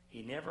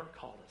 He never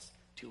called us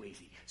too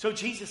easy. So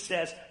Jesus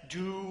says,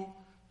 do,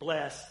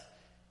 bless,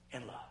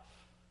 and love.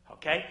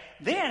 Okay?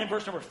 Then in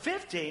verse number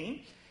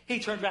 15, He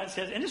turns around and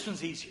says, and this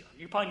one's easier.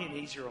 You probably need an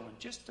easier one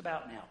just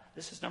about now.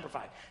 This is number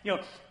 5.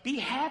 Be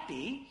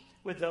happy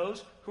with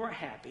those who are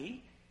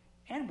happy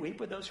and weep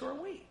with those who are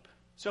weep.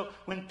 So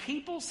when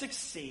people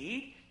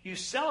succeed, you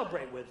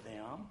celebrate with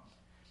them.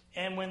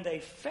 And when they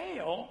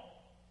fail,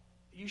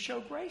 you show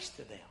grace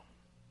to them.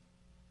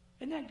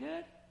 Isn't that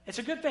good? It's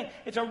a good thing.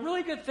 It's a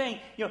really good thing.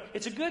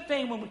 It's a good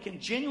thing when we can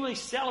genuinely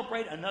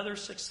celebrate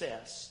another's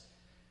success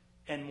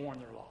and mourn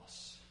their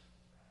loss.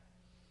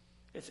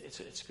 It's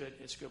good.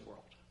 It's a good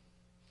world.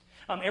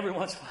 Every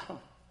once in a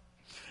while,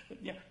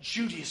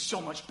 Judy is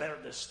so much better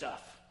at this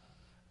stuff.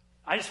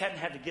 I just haven't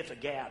had the gift of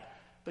gab,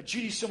 but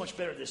Judy's so much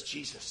better at this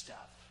Jesus stuff.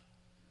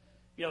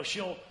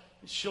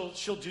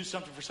 She'll do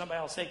something for somebody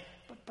else. Say,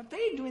 but they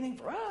didn't do anything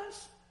for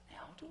us.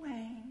 Now,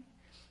 Dwayne,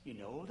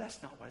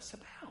 that's not what it's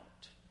about.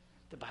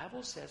 The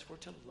Bible says we're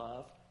to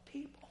love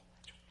people.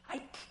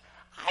 I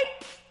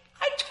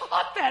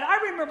taught that.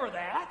 I remember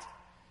that.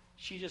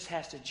 She just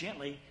has to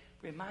gently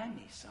remind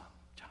me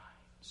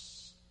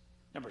sometimes.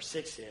 Number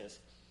 6 is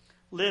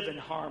live in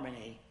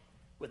harmony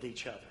with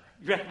each other.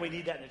 You reckon we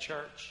need that in the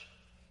church?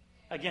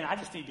 Again, I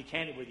just need to be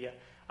candid with you.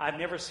 I've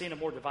never seen a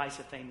more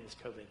divisive thing than this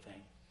COVID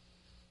thing.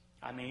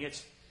 I mean,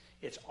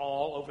 it's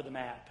all over the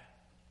map.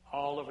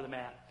 All over the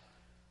map.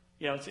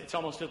 It's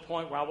almost to the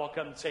point where I walk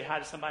up and say hi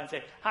to somebody and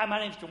say, hi, my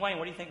name's Dwayne.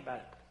 What do you think about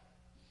it?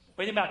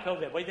 What do you think about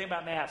COVID? What do you think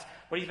about masks?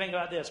 What do you think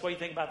about this? What do you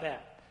think about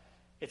that?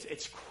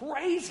 It's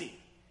crazy.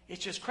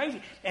 It's just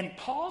crazy. And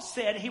Paul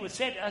said, he would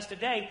say to us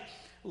today,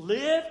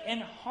 live in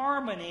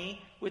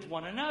harmony with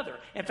one another.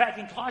 In fact,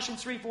 in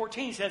Colossians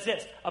 3:14 says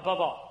this, above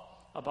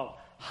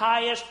all,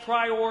 highest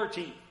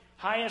priority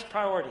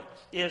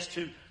is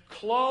to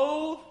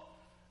clothe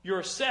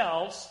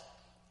yourselves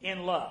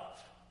in love,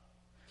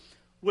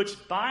 which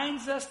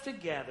binds us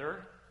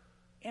together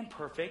in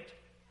perfect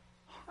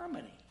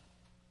harmony.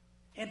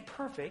 In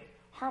perfect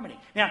harmony.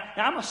 Now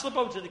I'm going to slip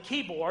over to the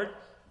keyboard.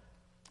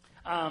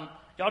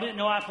 Y'all didn't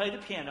know I play the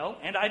piano,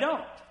 and I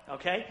don't,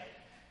 okay?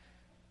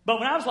 But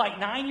when I was like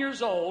 9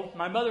 years old,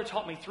 my mother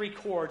taught me 3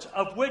 chords,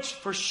 of which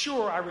for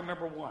sure I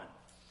remember one.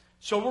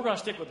 So we're going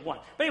to stick with one.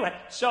 But anyway,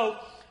 so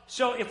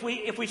if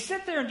we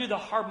sit there and do the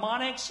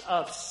harmonics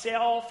of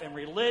self and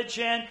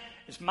religion,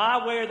 it's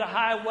my way or the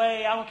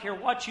highway, I don't care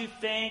what you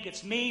think,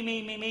 it's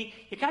me,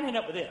 you kind of end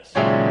up with this.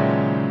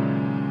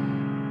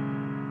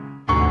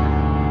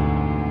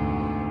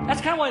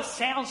 That's kind of what it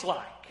sounds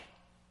like.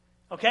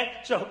 Okay?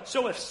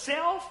 So if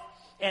self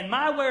and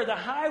my way or the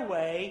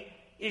highway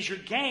is your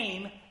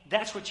game,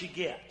 that's what you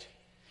get.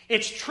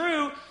 It's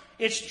true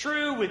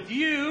with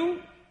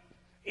you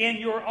in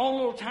your own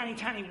little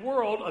tiny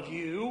world of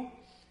you.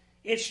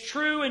 It's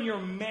true in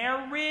your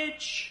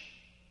marriage.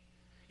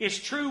 It's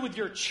true with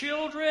your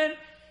children.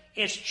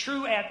 It's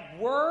true at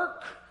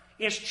work.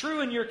 It's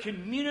true in your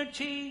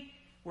community.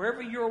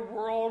 Wherever your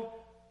world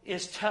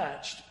is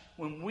touched.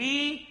 When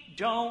we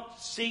don't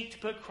seek to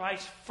put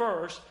Christ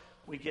first,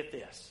 we get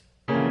this.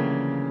 Okay?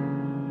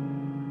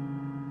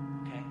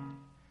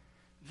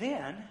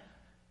 Then,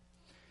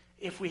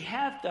 if we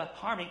have the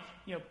harmony,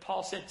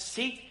 Paul said,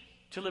 seek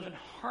to live in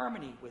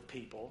harmony with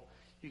people,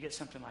 you get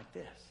something like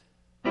this.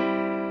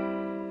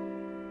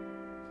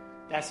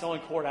 That's the only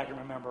chord I can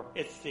remember.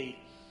 It's the...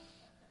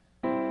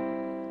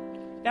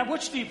 Now,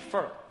 which do you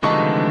prefer?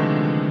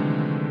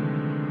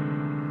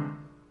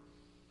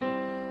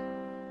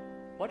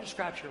 What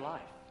describes your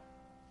life?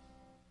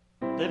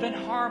 Live in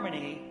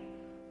harmony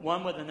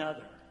one with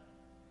another.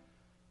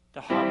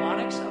 The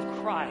harmonics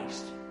of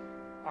Christ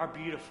are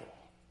beautiful.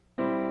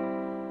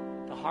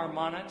 The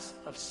harmonics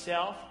of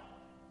self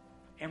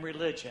and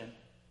religion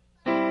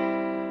are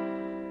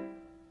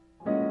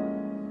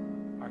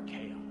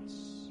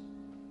chaos.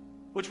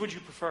 Which would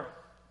you prefer?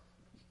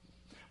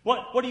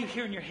 What do you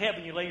hear in your head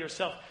when you lay your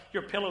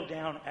pillow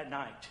down at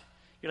night?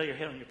 You lay your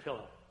head on your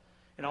pillow,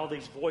 and all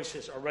these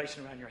voices are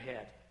racing around your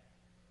head.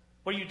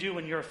 What do you do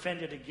when you're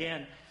offended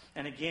again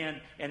and again,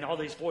 and all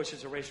these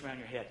voices are racing around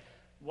your head?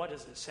 What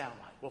does it sound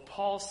like? Well,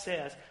 Paul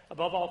says,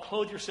 above all,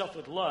 clothe yourself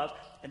with love,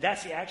 and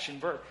that's the action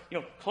verb.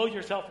 Clothe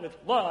yourself with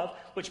love,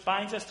 which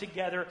binds us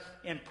together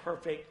in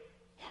perfect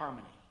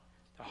harmony.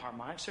 The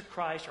harmonics of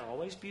Christ are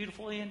always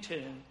beautifully in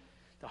tune.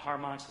 The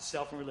harmonics of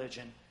self and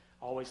religion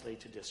always lead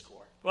to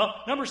discord. Well,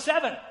 number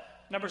seven.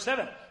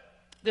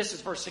 This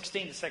is verse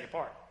 16, the second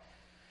part.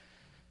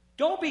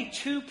 Don't be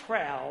too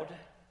proud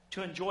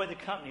to enjoy the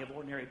company of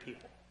ordinary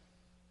people.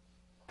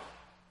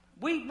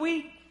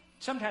 We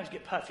sometimes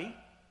get puffy,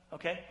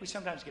 okay? We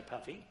sometimes get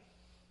puffy,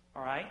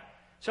 all right?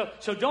 So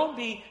don't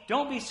be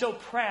so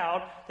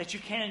proud that you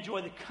can't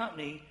enjoy the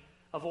company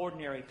of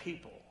ordinary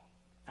people.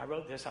 I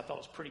wrote this. I thought it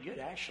was pretty good,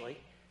 actually.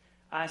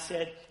 I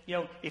said,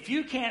 if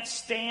you're too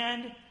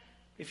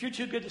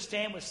good to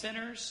stand with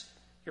sinners,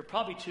 you're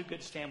probably too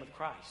good to stand with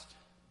Christ.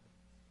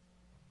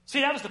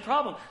 See, that was the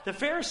problem. The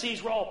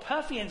Pharisees were all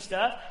puffy and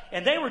stuff,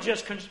 and they were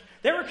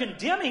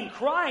condemning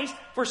Christ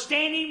for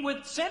standing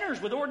with sinners,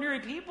 with ordinary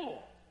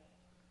people.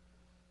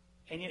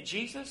 And yet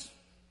Jesus,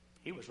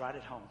 he was right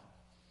at home.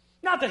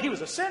 Not that he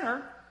was a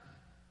sinner.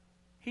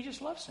 He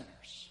just loved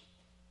sinners.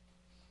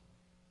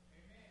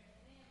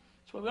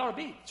 That's what we ought to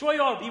be. That's what we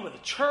ought to be with the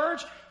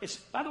church.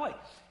 By the way,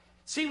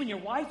 see, when your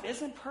wife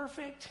isn't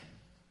perfect,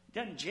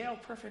 doesn't gel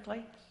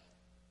perfectly,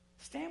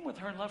 stand with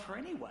her and love her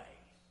anyway.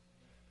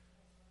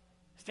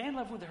 Stand in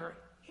love with her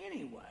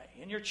anyway.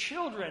 And your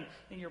children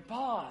and your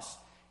boss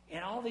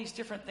and all these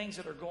different things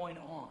that are going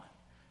on.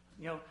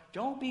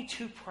 Don't be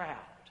too proud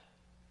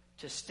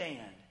to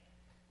stand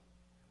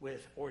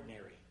with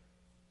ordinary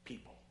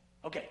people.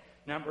 Okay,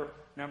 number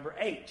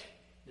 8.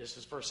 This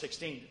is verse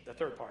 16, the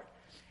third part.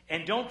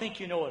 And don't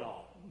think you know it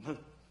all.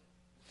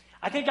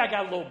 I think I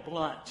got a little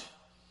blunt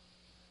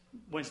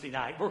Wednesday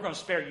night. We're going to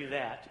spare you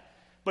that.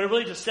 But it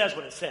really just says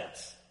what it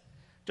says.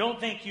 Don't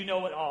think you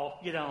know it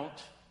all. You don't.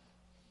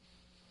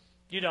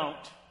 You don't.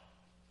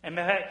 And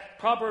in fact,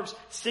 Proverbs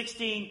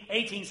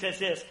 16:18 says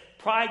this: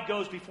 pride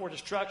goes before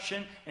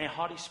destruction, and a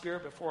haughty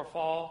spirit before a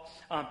fall.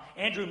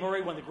 Andrew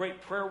Murray, one of the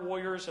great prayer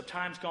warriors of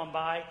times gone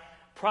by,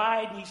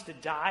 pride needs to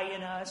die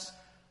in us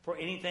for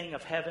anything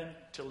of heaven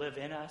to live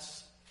in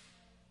us.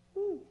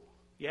 Woo.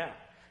 Yeah.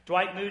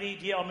 Dwight Moody,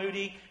 D.L.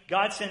 Moody,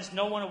 God sends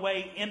no one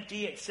away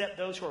empty except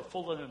those who are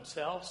full of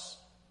themselves.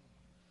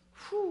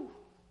 Whew.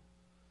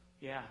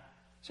 Yeah.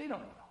 So you don't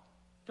know it all.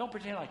 Don't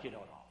pretend like you know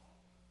it all.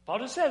 Paul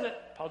just says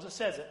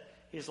it.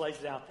 He just lays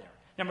it out there.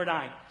 Number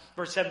 9,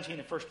 verse 17,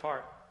 the first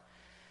part.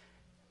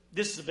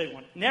 This is a big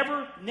one.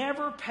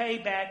 Never pay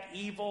back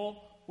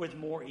evil with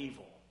more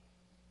evil.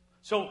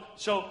 So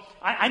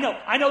I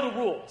know the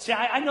rule. See,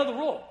 I know the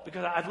rule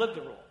because I've lived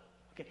the rule.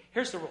 Okay,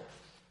 here's the rule.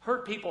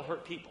 Hurt people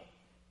hurt people.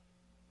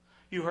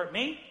 You hurt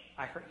me,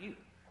 I hurt you.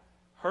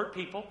 Hurt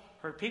people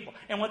hurt people.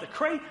 And the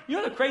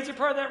crazy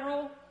part of that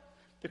rule?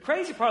 The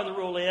crazy part of the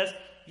rule is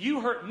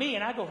you hurt me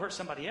and I go hurt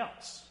somebody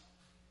else.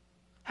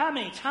 How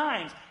many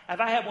times have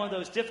I had one of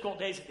those difficult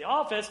days at the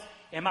office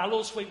and my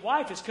little sweet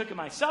wife is cooking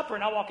my supper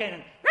and I walk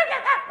in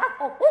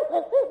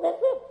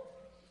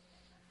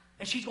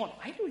and she's going,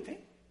 hey, do we think?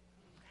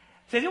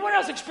 Has anyone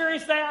else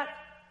experienced that?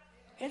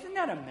 Isn't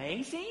that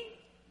amazing?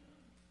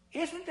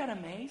 Isn't that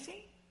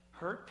amazing?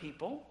 Hurt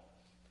people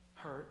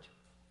hurt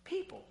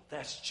people.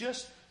 That's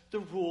just the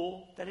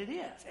rule that it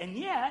is. And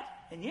yet,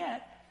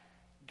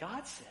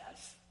 God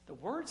says, the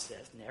Word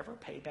says, never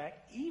pay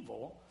back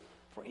evil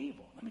for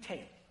evil. Let me tell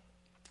you.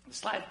 The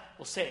slide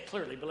will say it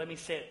clearly, but let me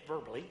say it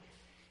verbally.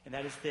 And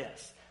that is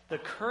this. The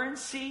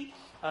currency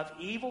of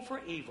evil for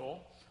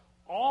evil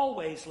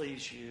always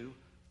leaves you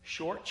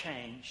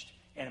shortchanged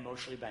and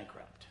emotionally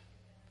bankrupt.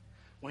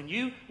 When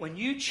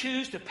you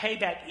choose to pay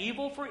back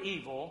evil for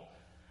evil,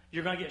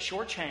 you're going to get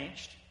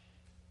shortchanged,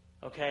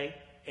 okay?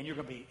 And you're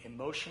going to be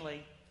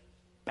emotionally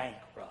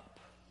bankrupt.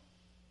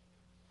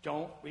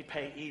 Don't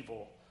repay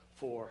evil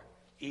for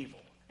evil.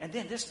 And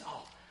then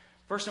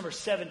verse number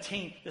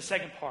 17, the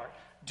second part.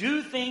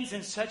 Do things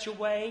in such a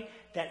way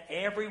that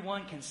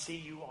everyone can see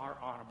you are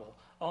honorable.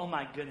 Oh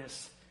my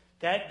goodness.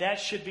 That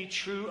should be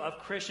true of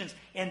Christians.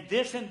 In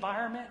this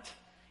environment,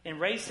 in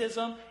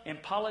racism, in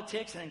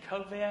politics, and in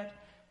COVID,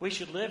 we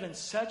should live in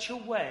such a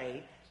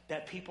way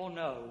that people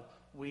know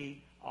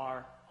we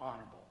are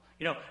honorable.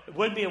 You know, it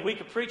wouldn't be a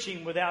week of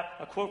preaching without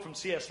a quote from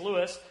C.S.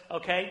 Lewis,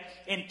 okay?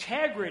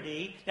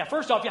 Integrity. Now,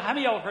 first off, how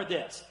many of y'all have heard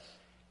this?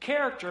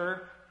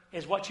 Character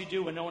is what you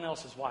do when no one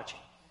else is watching.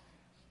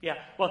 Yeah,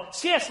 well,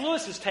 C.S.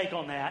 Lewis's take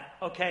on that,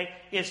 okay,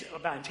 is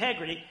about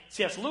integrity.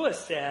 C.S. Lewis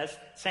says,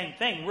 same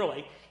thing,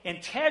 really.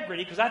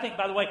 Integrity, because I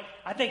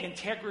think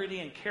integrity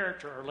and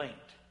character are linked.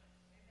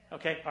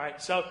 Okay, all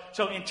right, so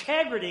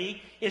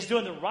integrity is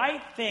doing the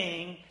right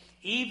thing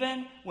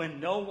even when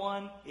no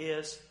one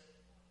is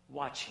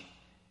watching.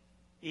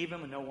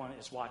 Even when no one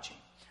is watching.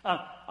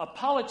 A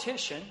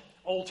politician,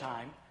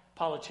 old-time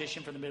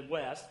politician from the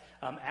Midwest,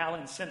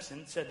 Alan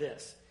Simpson, said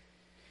this.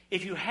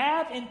 If you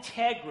have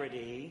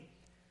integrity,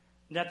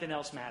 nothing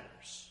else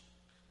matters.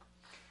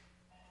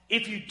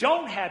 If you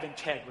don't have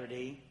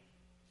integrity,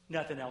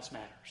 nothing else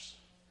matters.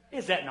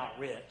 Is that not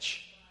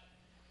rich?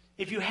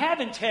 If you have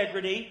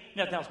integrity,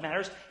 nothing else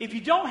matters. If you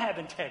don't have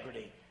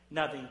integrity,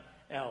 nothing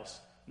else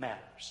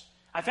matters.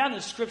 I found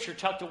this scripture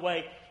tucked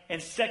away in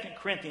 2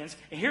 Corinthians,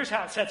 and here's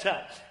how it sets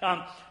up.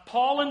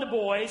 Paul and the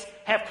boys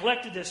have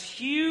collected this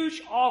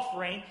huge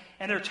offering,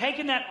 and they're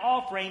taking that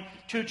offering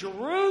to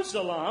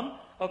Jerusalem,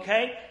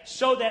 okay,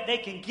 so that they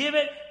can give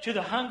it to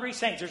the hungry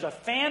saints. There's a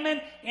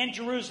famine in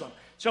Jerusalem.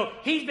 So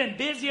he's been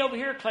busy over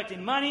here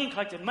collecting money.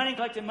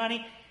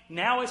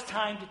 Now it's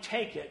time to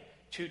take it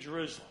to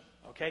Jerusalem,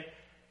 okay?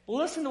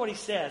 Listen to what he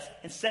says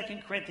in 2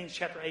 Corinthians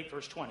chapter 8,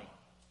 verse 20. He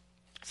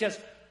says,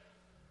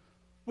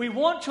 we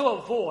want to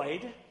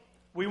avoid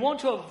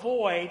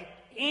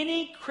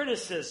any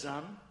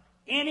criticism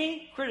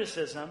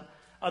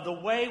of the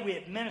way we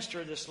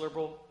administer this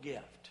liberal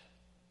gift.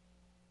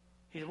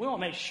 He said, we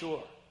want to make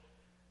sure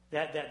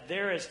that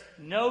there is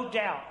no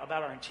doubt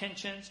about our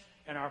intentions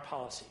and our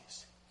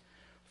policies.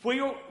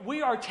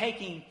 We are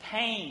taking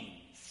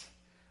pains.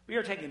 We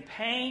are taking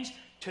pains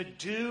to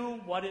do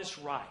what is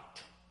right.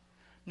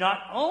 Not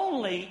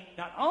only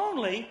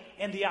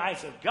in the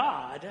eyes of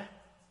God,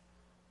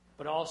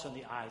 but also in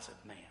the eyes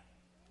of man.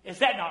 Is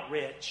that not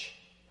rich?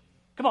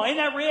 Come on, isn't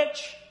that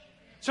rich?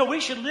 So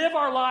we should live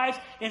our lives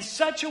in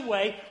such a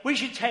way, we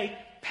should take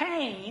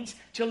pains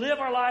to live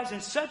our lives in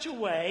such a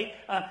way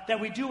that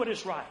we do what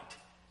is right.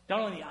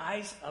 Not only in the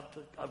eyes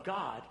of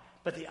God,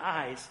 but the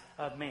eyes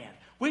of man.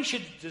 We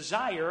should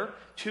desire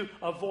to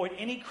avoid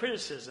any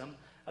criticism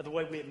of the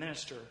way we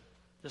administer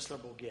this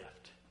liberal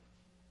gift.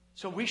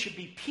 So we should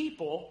be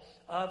people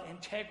of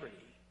integrity.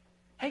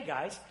 Hey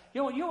guys,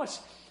 you know what's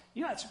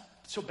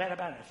so bad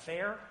about an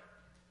affair?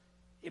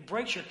 It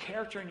breaks your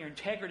character and your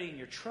integrity and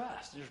your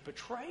trust. There's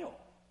betrayal.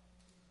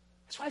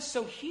 That's why it's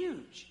so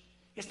huge.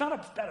 It's not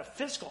about a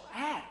physical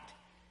act.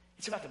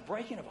 It's about the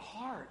breaking of a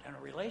heart and a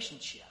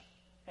relationship.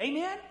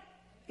 Amen?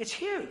 It's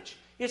huge.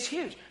 It's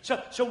huge.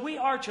 So we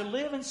are to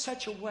live in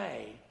such a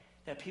way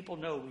that people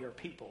know we are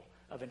people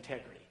of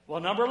integrity. Well,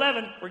 number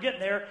 11, we're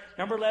getting there.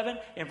 Number 11,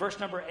 in verse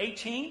number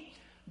 18,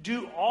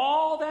 do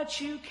all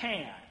that you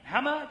can.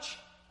 How much?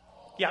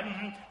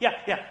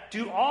 Yeah.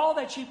 Do all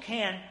that you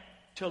can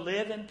to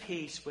live in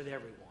peace with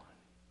everyone.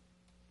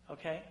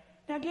 Okay?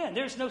 Now again,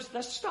 this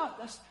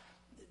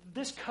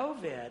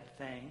COVID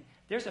thing,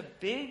 there's a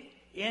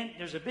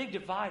big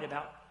divide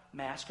about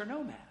mask or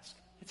no mask.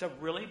 It's a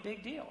really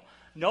big deal.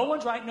 No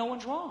one's right, no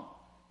one's wrong.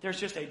 There's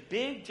just a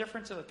big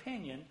difference of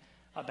opinion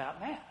about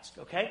mask,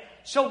 okay?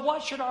 So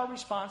what should our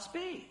response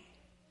be?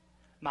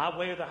 My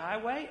way or the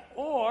highway?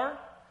 Or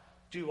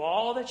do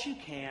all that you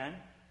can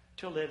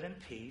to live in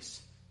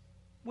peace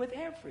with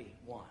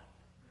everyone?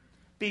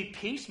 Be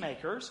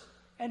peacemakers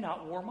and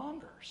not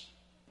warmongers.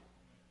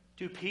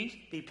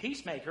 Be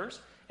peacemakers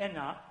and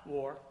not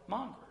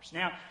warmongers.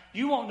 Now,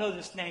 you won't know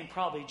this name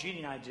probably. Judy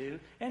and I do.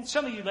 And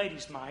some of you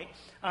ladies might.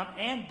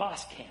 Ann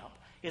Boskamp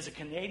is a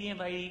Canadian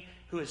lady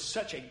who is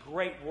such a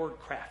great word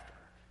crafter.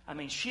 I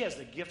mean, she has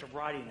the gift of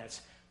writing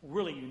that's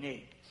really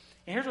unique.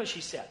 And here's what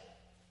she said.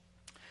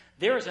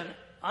 There is an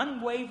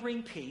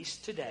unwavering peace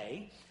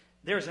today.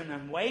 There's an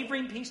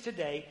unwavering peace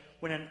today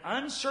when an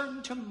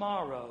uncertain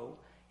tomorrow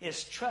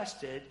is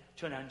trusted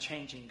to an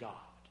unchanging God.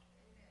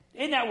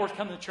 Isn't that worth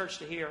coming to church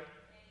to hear?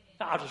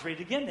 I'll just read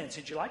it again then,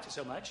 since you liked it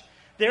so much.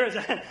 There is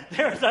an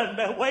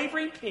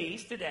unwavering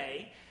peace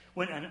today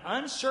when an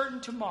uncertain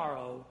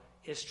tomorrow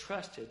is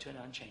trusted to an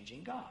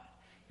unchanging God.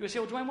 You would say,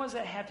 well, Dwayne, what does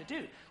that have to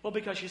do? Well,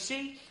 because you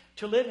see,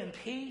 to live in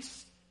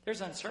peace,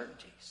 there's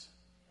uncertainties.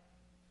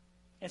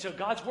 And so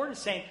God's word is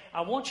saying,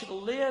 I want you to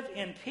live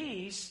in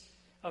peace,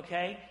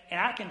 okay? And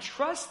I can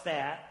trust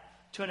that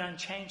to an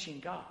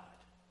unchanging God.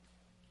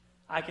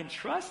 I can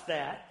trust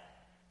that.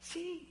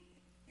 See,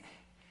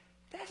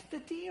 that's the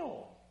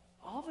deal.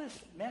 All this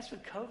mess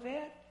with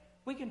COVID,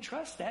 we can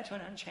trust that to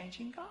an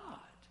unchanging God.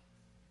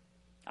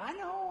 I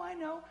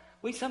know.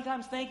 We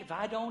sometimes think, if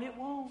I don't, it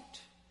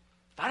won't.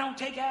 If I don't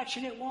take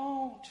action, it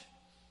won't.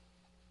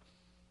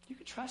 You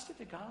can trust it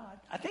to God.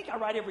 I think I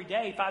write every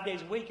day, 5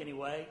 days a week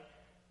anyway.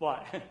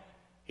 What?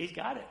 He's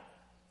got it.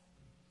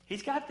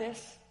 He's got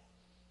this.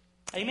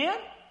 Amen?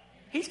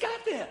 He's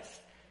got this.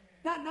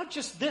 Not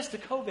just this to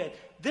COVID,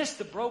 this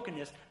to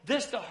brokenness,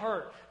 this to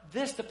hurt,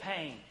 this to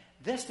pain,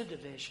 this to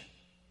division.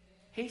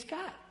 He's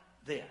got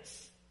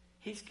this.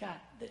 He's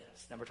got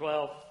this. Number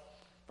 12,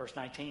 verse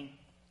 19.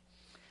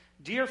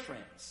 Dear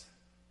friends,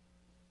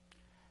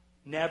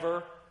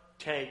 never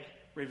take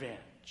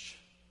revenge.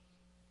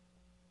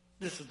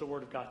 This is the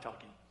Word of God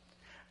talking.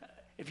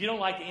 If you don't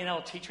like the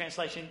NLT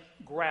translation,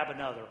 grab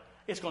another.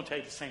 It's going to tell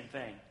you the same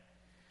thing.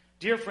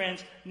 Dear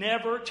friends,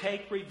 never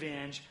take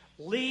revenge.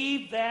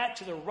 Leave that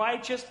to the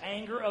righteous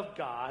anger of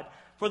God.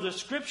 For the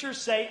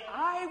Scriptures say,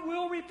 I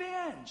will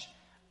revenge.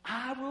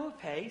 I will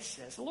pay,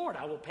 says the Lord.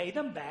 I will pay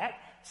them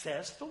back,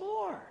 says the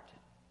Lord.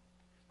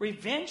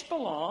 Revenge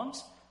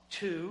belongs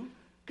to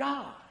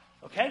God.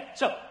 Okay?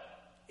 So,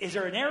 is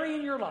there an area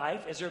in your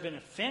life, has there been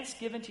offense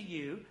given to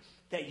you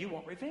that you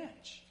want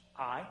revenge?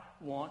 I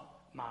want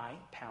my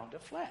pound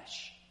of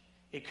flesh.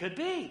 It could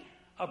be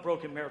a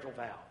broken marital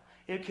vow.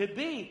 It could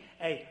be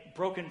a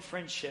broken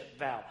friendship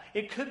vow.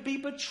 It could be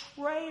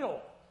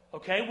betrayal.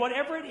 Okay?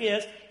 Whatever it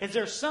is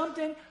there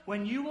something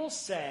when you will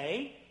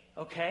say,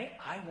 okay,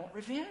 I want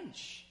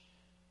revenge?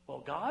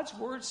 Well, God's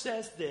word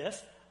says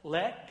this,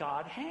 let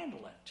God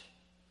handle it.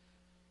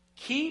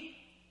 Keep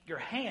your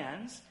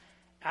hands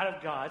out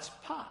of God's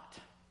pot.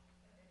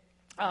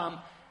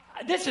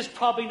 This is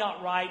probably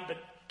not right, but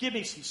give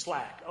me some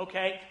slack,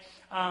 okay?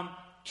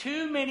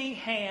 Too many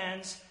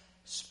hands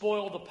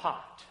spoil the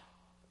pot.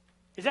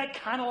 Is that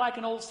kind of like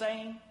an old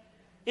saying?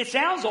 It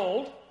sounds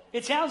old.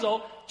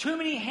 Too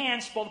many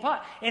hands spoil the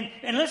pot.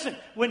 And listen,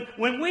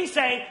 when we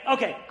say,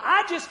 okay,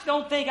 I just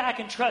don't think I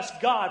can trust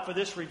God for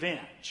this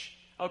revenge,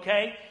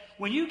 okay?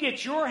 When you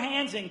get your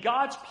hands in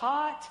God's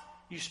pot,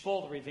 you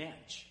spoil the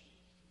revenge.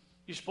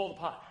 You spoil the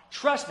pot.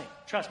 Trust me.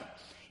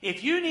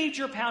 If you need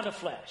your pound of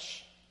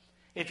flesh,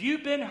 if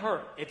you've been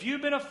hurt, if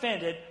you've been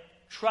offended,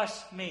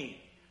 trust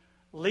me.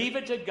 Leave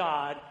it to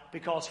God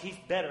because He's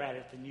better at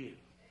it than you.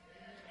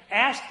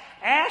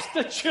 Ask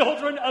the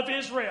children of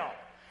Israel.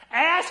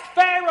 Ask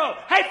Pharaoh.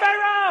 Hey,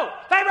 Pharaoh,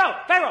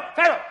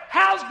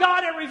 how's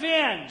God at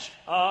revenge?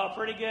 Oh,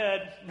 pretty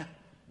good.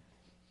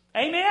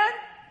 Amen?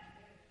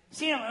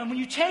 See, and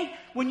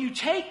when you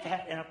take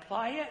that and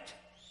apply it,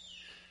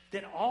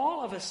 then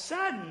all of a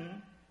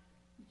sudden,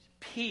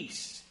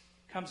 peace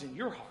comes in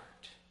your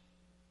heart.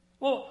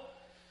 Well,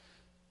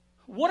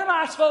 what am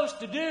I supposed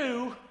to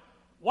do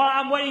while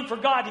I'm waiting for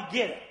God to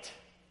get it?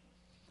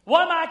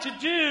 What am I to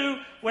do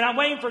when I'm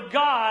waiting for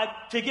God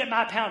to get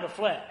my pound of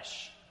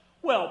flesh?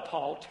 Well,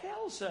 Paul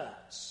tells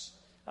us.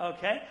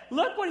 Okay?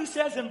 Look what he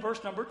says in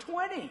verse number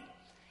 20.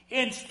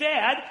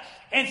 Instead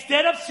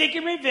of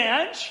seeking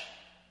revenge,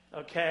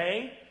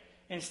 okay,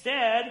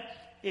 instead,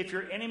 if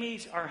your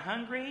enemies are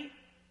hungry,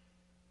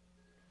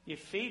 you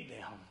feed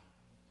them.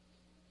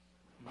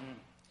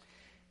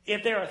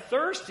 If they are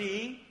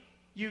thirsty,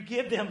 you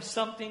give them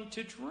something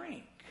to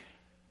drink.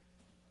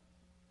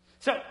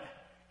 So,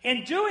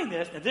 in doing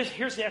this,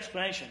 here's the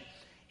explanation.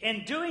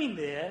 In doing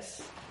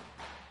this,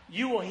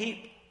 you will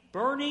heap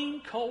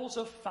burning coals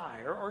of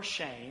fire or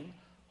shame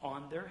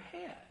on their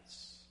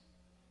heads.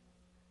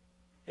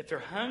 If they're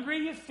hungry,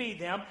 you feed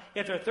them.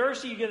 If they're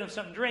thirsty, you give them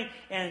something to drink.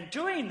 And in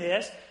doing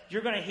this,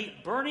 you're going to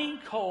heap burning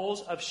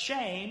coals of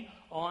shame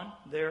on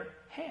their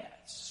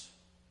heads.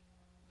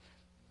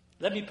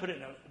 Let me put it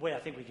in a way I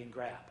think we can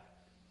grab.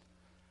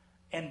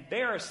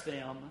 Embarrass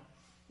them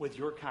with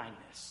your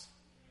kindness.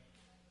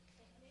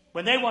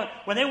 When they want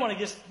to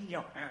just,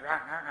 you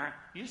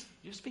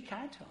just be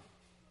kind to them.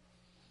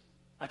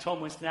 I told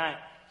them Wednesday night,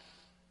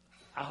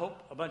 I hope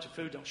a bunch of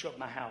food don't show up at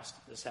my house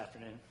this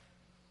afternoon.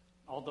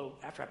 Although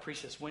after I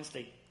preached this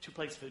Wednesday, 2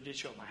 plates of food did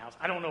show up at my house.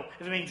 I don't know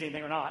if it means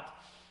anything or not.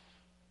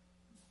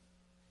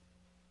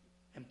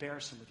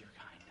 embarrass them with your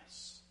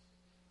kindness.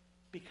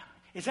 Be kind.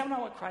 Is that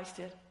not what Christ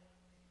did?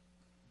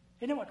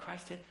 Isn't that what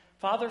Christ did?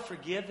 Father,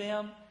 forgive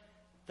them.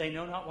 They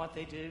know not what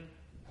they do.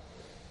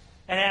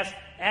 And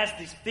as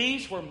these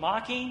thieves were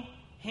mocking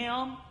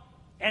him,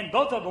 and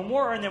both of them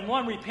were, and then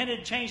one repented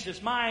and changed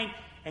his mind,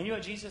 and you know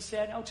what Jesus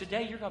said? Oh,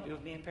 today you're going to be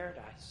with me in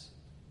paradise.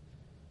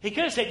 He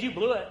could have said, you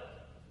blew it.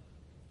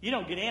 You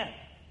don't get in.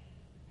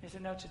 He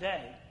said, no,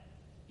 today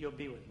you'll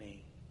be with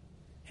me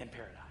in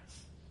paradise.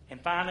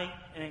 And finally,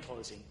 and in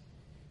closing,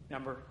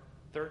 number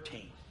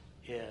 13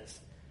 is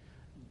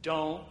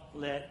don't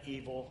let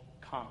evil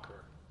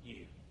conquer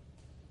you.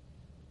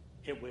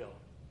 It will.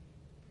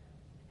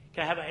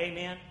 Can I have an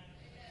amen?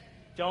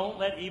 Don't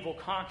let evil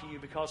conquer you,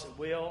 because it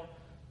will,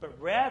 but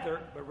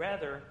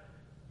rather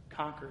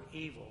conquer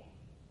evil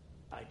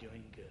by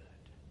doing good.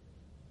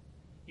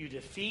 You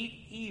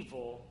defeat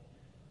evil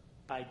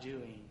by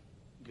doing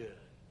good.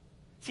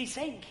 See,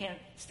 Satan can't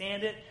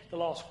stand it. The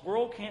lost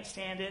world can't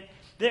stand it.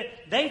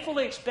 They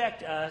fully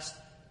expect us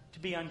to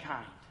be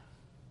unkind.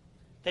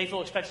 They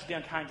fully expect us to be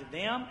unkind to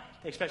them.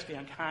 They expect us to be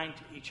unkind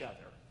to each other.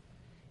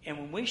 And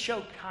when we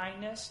show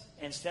kindness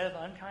instead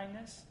of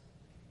unkindness,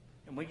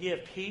 and we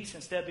give peace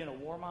instead of being a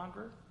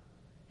warmonger,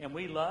 and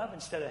we love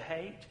instead of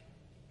hate,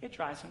 it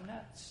drives them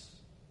nuts.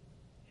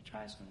 It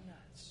drives them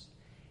nuts.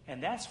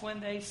 And that's when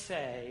they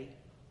say,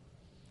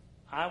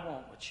 I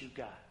want what you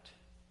got.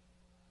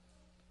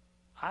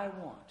 I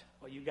want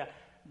what you got.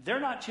 They're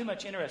not too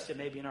much interested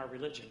maybe in our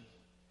religion,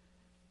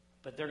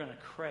 but they're going to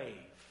crave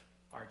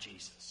our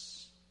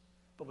Jesus.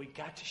 But we've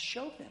got to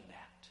show them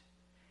that.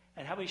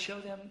 And how we show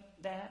them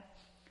that?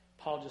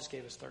 Paul just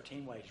gave us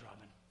 13 ways, Robin.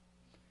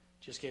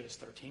 Just gave us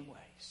 13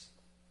 ways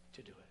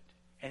to do it.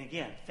 And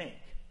again,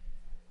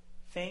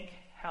 think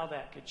how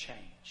that could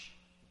change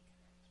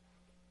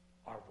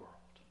our world.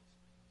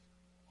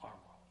 Our world.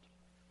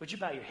 Would you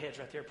bow your heads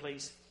right there,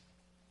 please?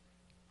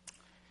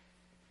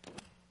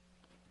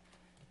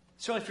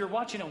 So if you're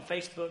watching on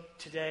Facebook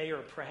today, or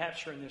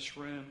perhaps you're in this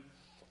room,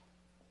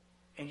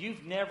 and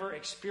you've never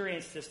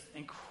experienced this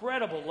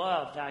incredible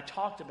love that I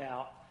talked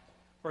about,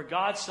 where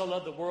God so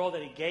loved the world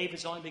that he gave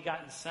his only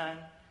begotten Son,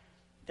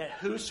 that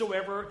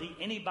whosoever believes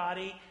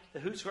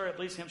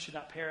in him should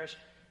not perish,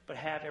 but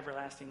have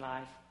everlasting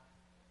life.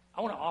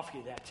 I want to offer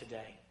you that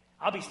today.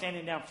 I'll be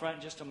standing down front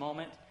in just a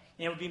moment,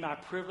 and it would be my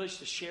privilege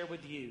to share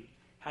with you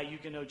how you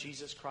can know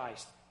Jesus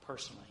Christ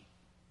personally.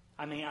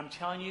 I mean, I'm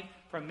telling you,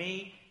 for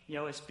me,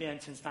 it's been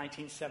since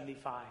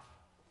 1975.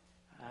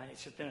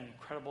 It's just been an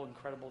incredible,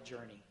 incredible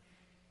journey.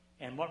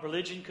 And what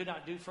religion could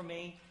not do for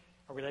me,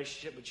 a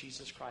relationship with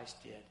Jesus Christ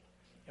did.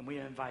 And we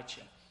invite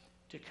you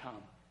to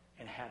come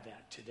and have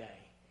that today.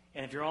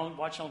 And if you're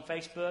watching on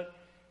Facebook,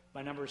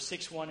 my number is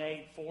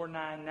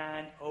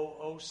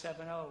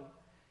 618-499-0070.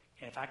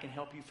 And if I can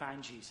help you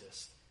find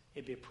Jesus,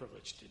 it'd be a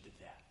privilege to do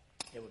that.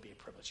 It would be a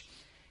privilege.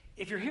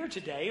 If you're here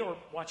today or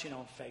watching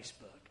on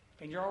Facebook,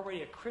 and you're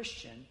already a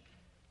Christian,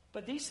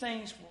 but these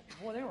things,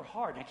 they were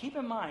hard. Now keep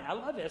in mind, I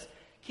love this,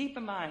 keep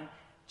in mind,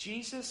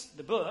 Jesus,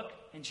 the book,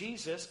 and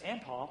Jesus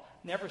and Paul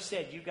never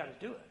said you've got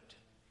to do it.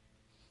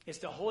 It's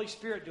the Holy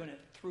Spirit doing it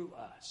through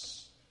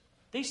us.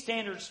 These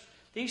standards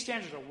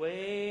are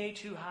way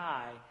too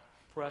high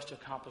for us to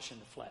accomplish in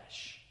the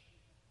flesh.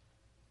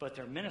 But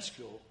they're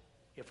minuscule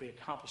if we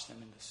accomplish them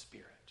in the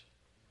Spirit.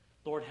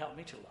 Lord, help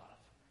me to love.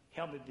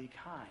 Help me to be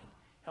kind.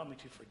 Help me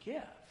to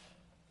forgive.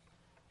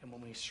 And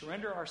when we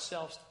surrender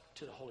ourselves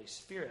to the Holy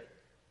Spirit,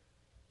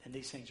 then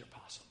these things are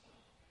possible.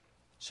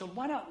 So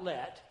why not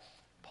let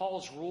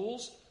Paul's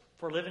rules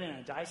for living in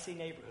a dicey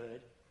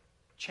neighborhood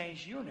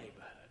change your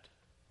neighborhood?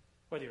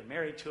 Whether you're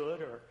married to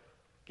it, or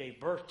gave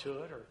birth to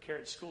it, or carry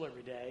it to school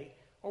every day,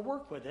 or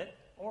work with it,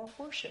 or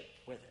worship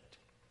with it.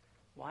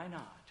 Why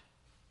not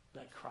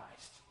let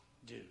Christ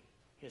do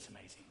his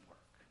amazing work?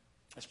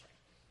 Let's pray.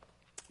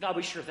 God,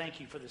 we sure thank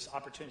you for this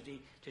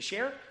opportunity to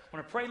share. I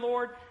want to pray,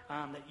 Lord,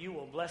 that you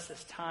will bless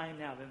this time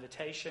now of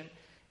invitation.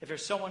 If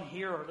there's someone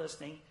here or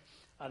listening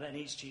that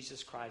needs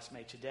Jesus Christ,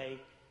 may today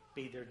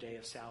be their day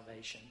of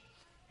salvation.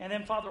 And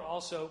then, Father,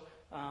 also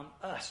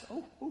us.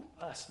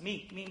 Us.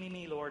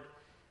 Me, Lord.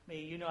 Me,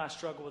 you know I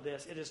struggle with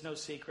this. It is no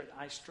secret.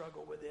 I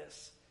struggle with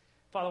this.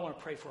 Father, I want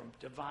to pray for a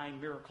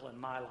divine miracle in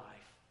my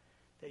life,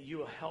 that you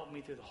will help me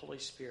through the Holy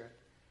Spirit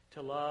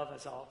to love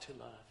as I ought to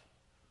love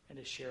and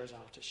to share as I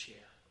ought to share.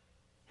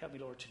 Help me,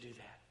 Lord, to do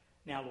that.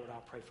 Now, Lord,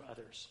 I'll pray for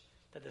others,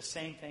 that the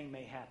same thing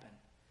may happen,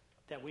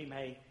 that we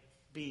may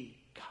be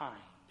kind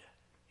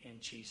in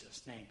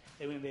Jesus' name,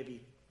 that we may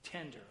be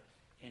tender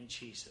in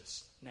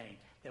Jesus' name,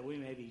 that we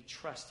may be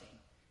trusting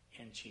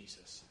in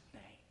Jesus'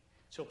 name.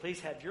 So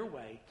please have your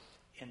way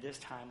in this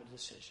time of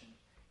decision.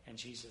 And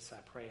Jesus, I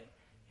pray it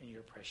in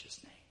your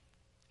precious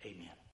name. Amen.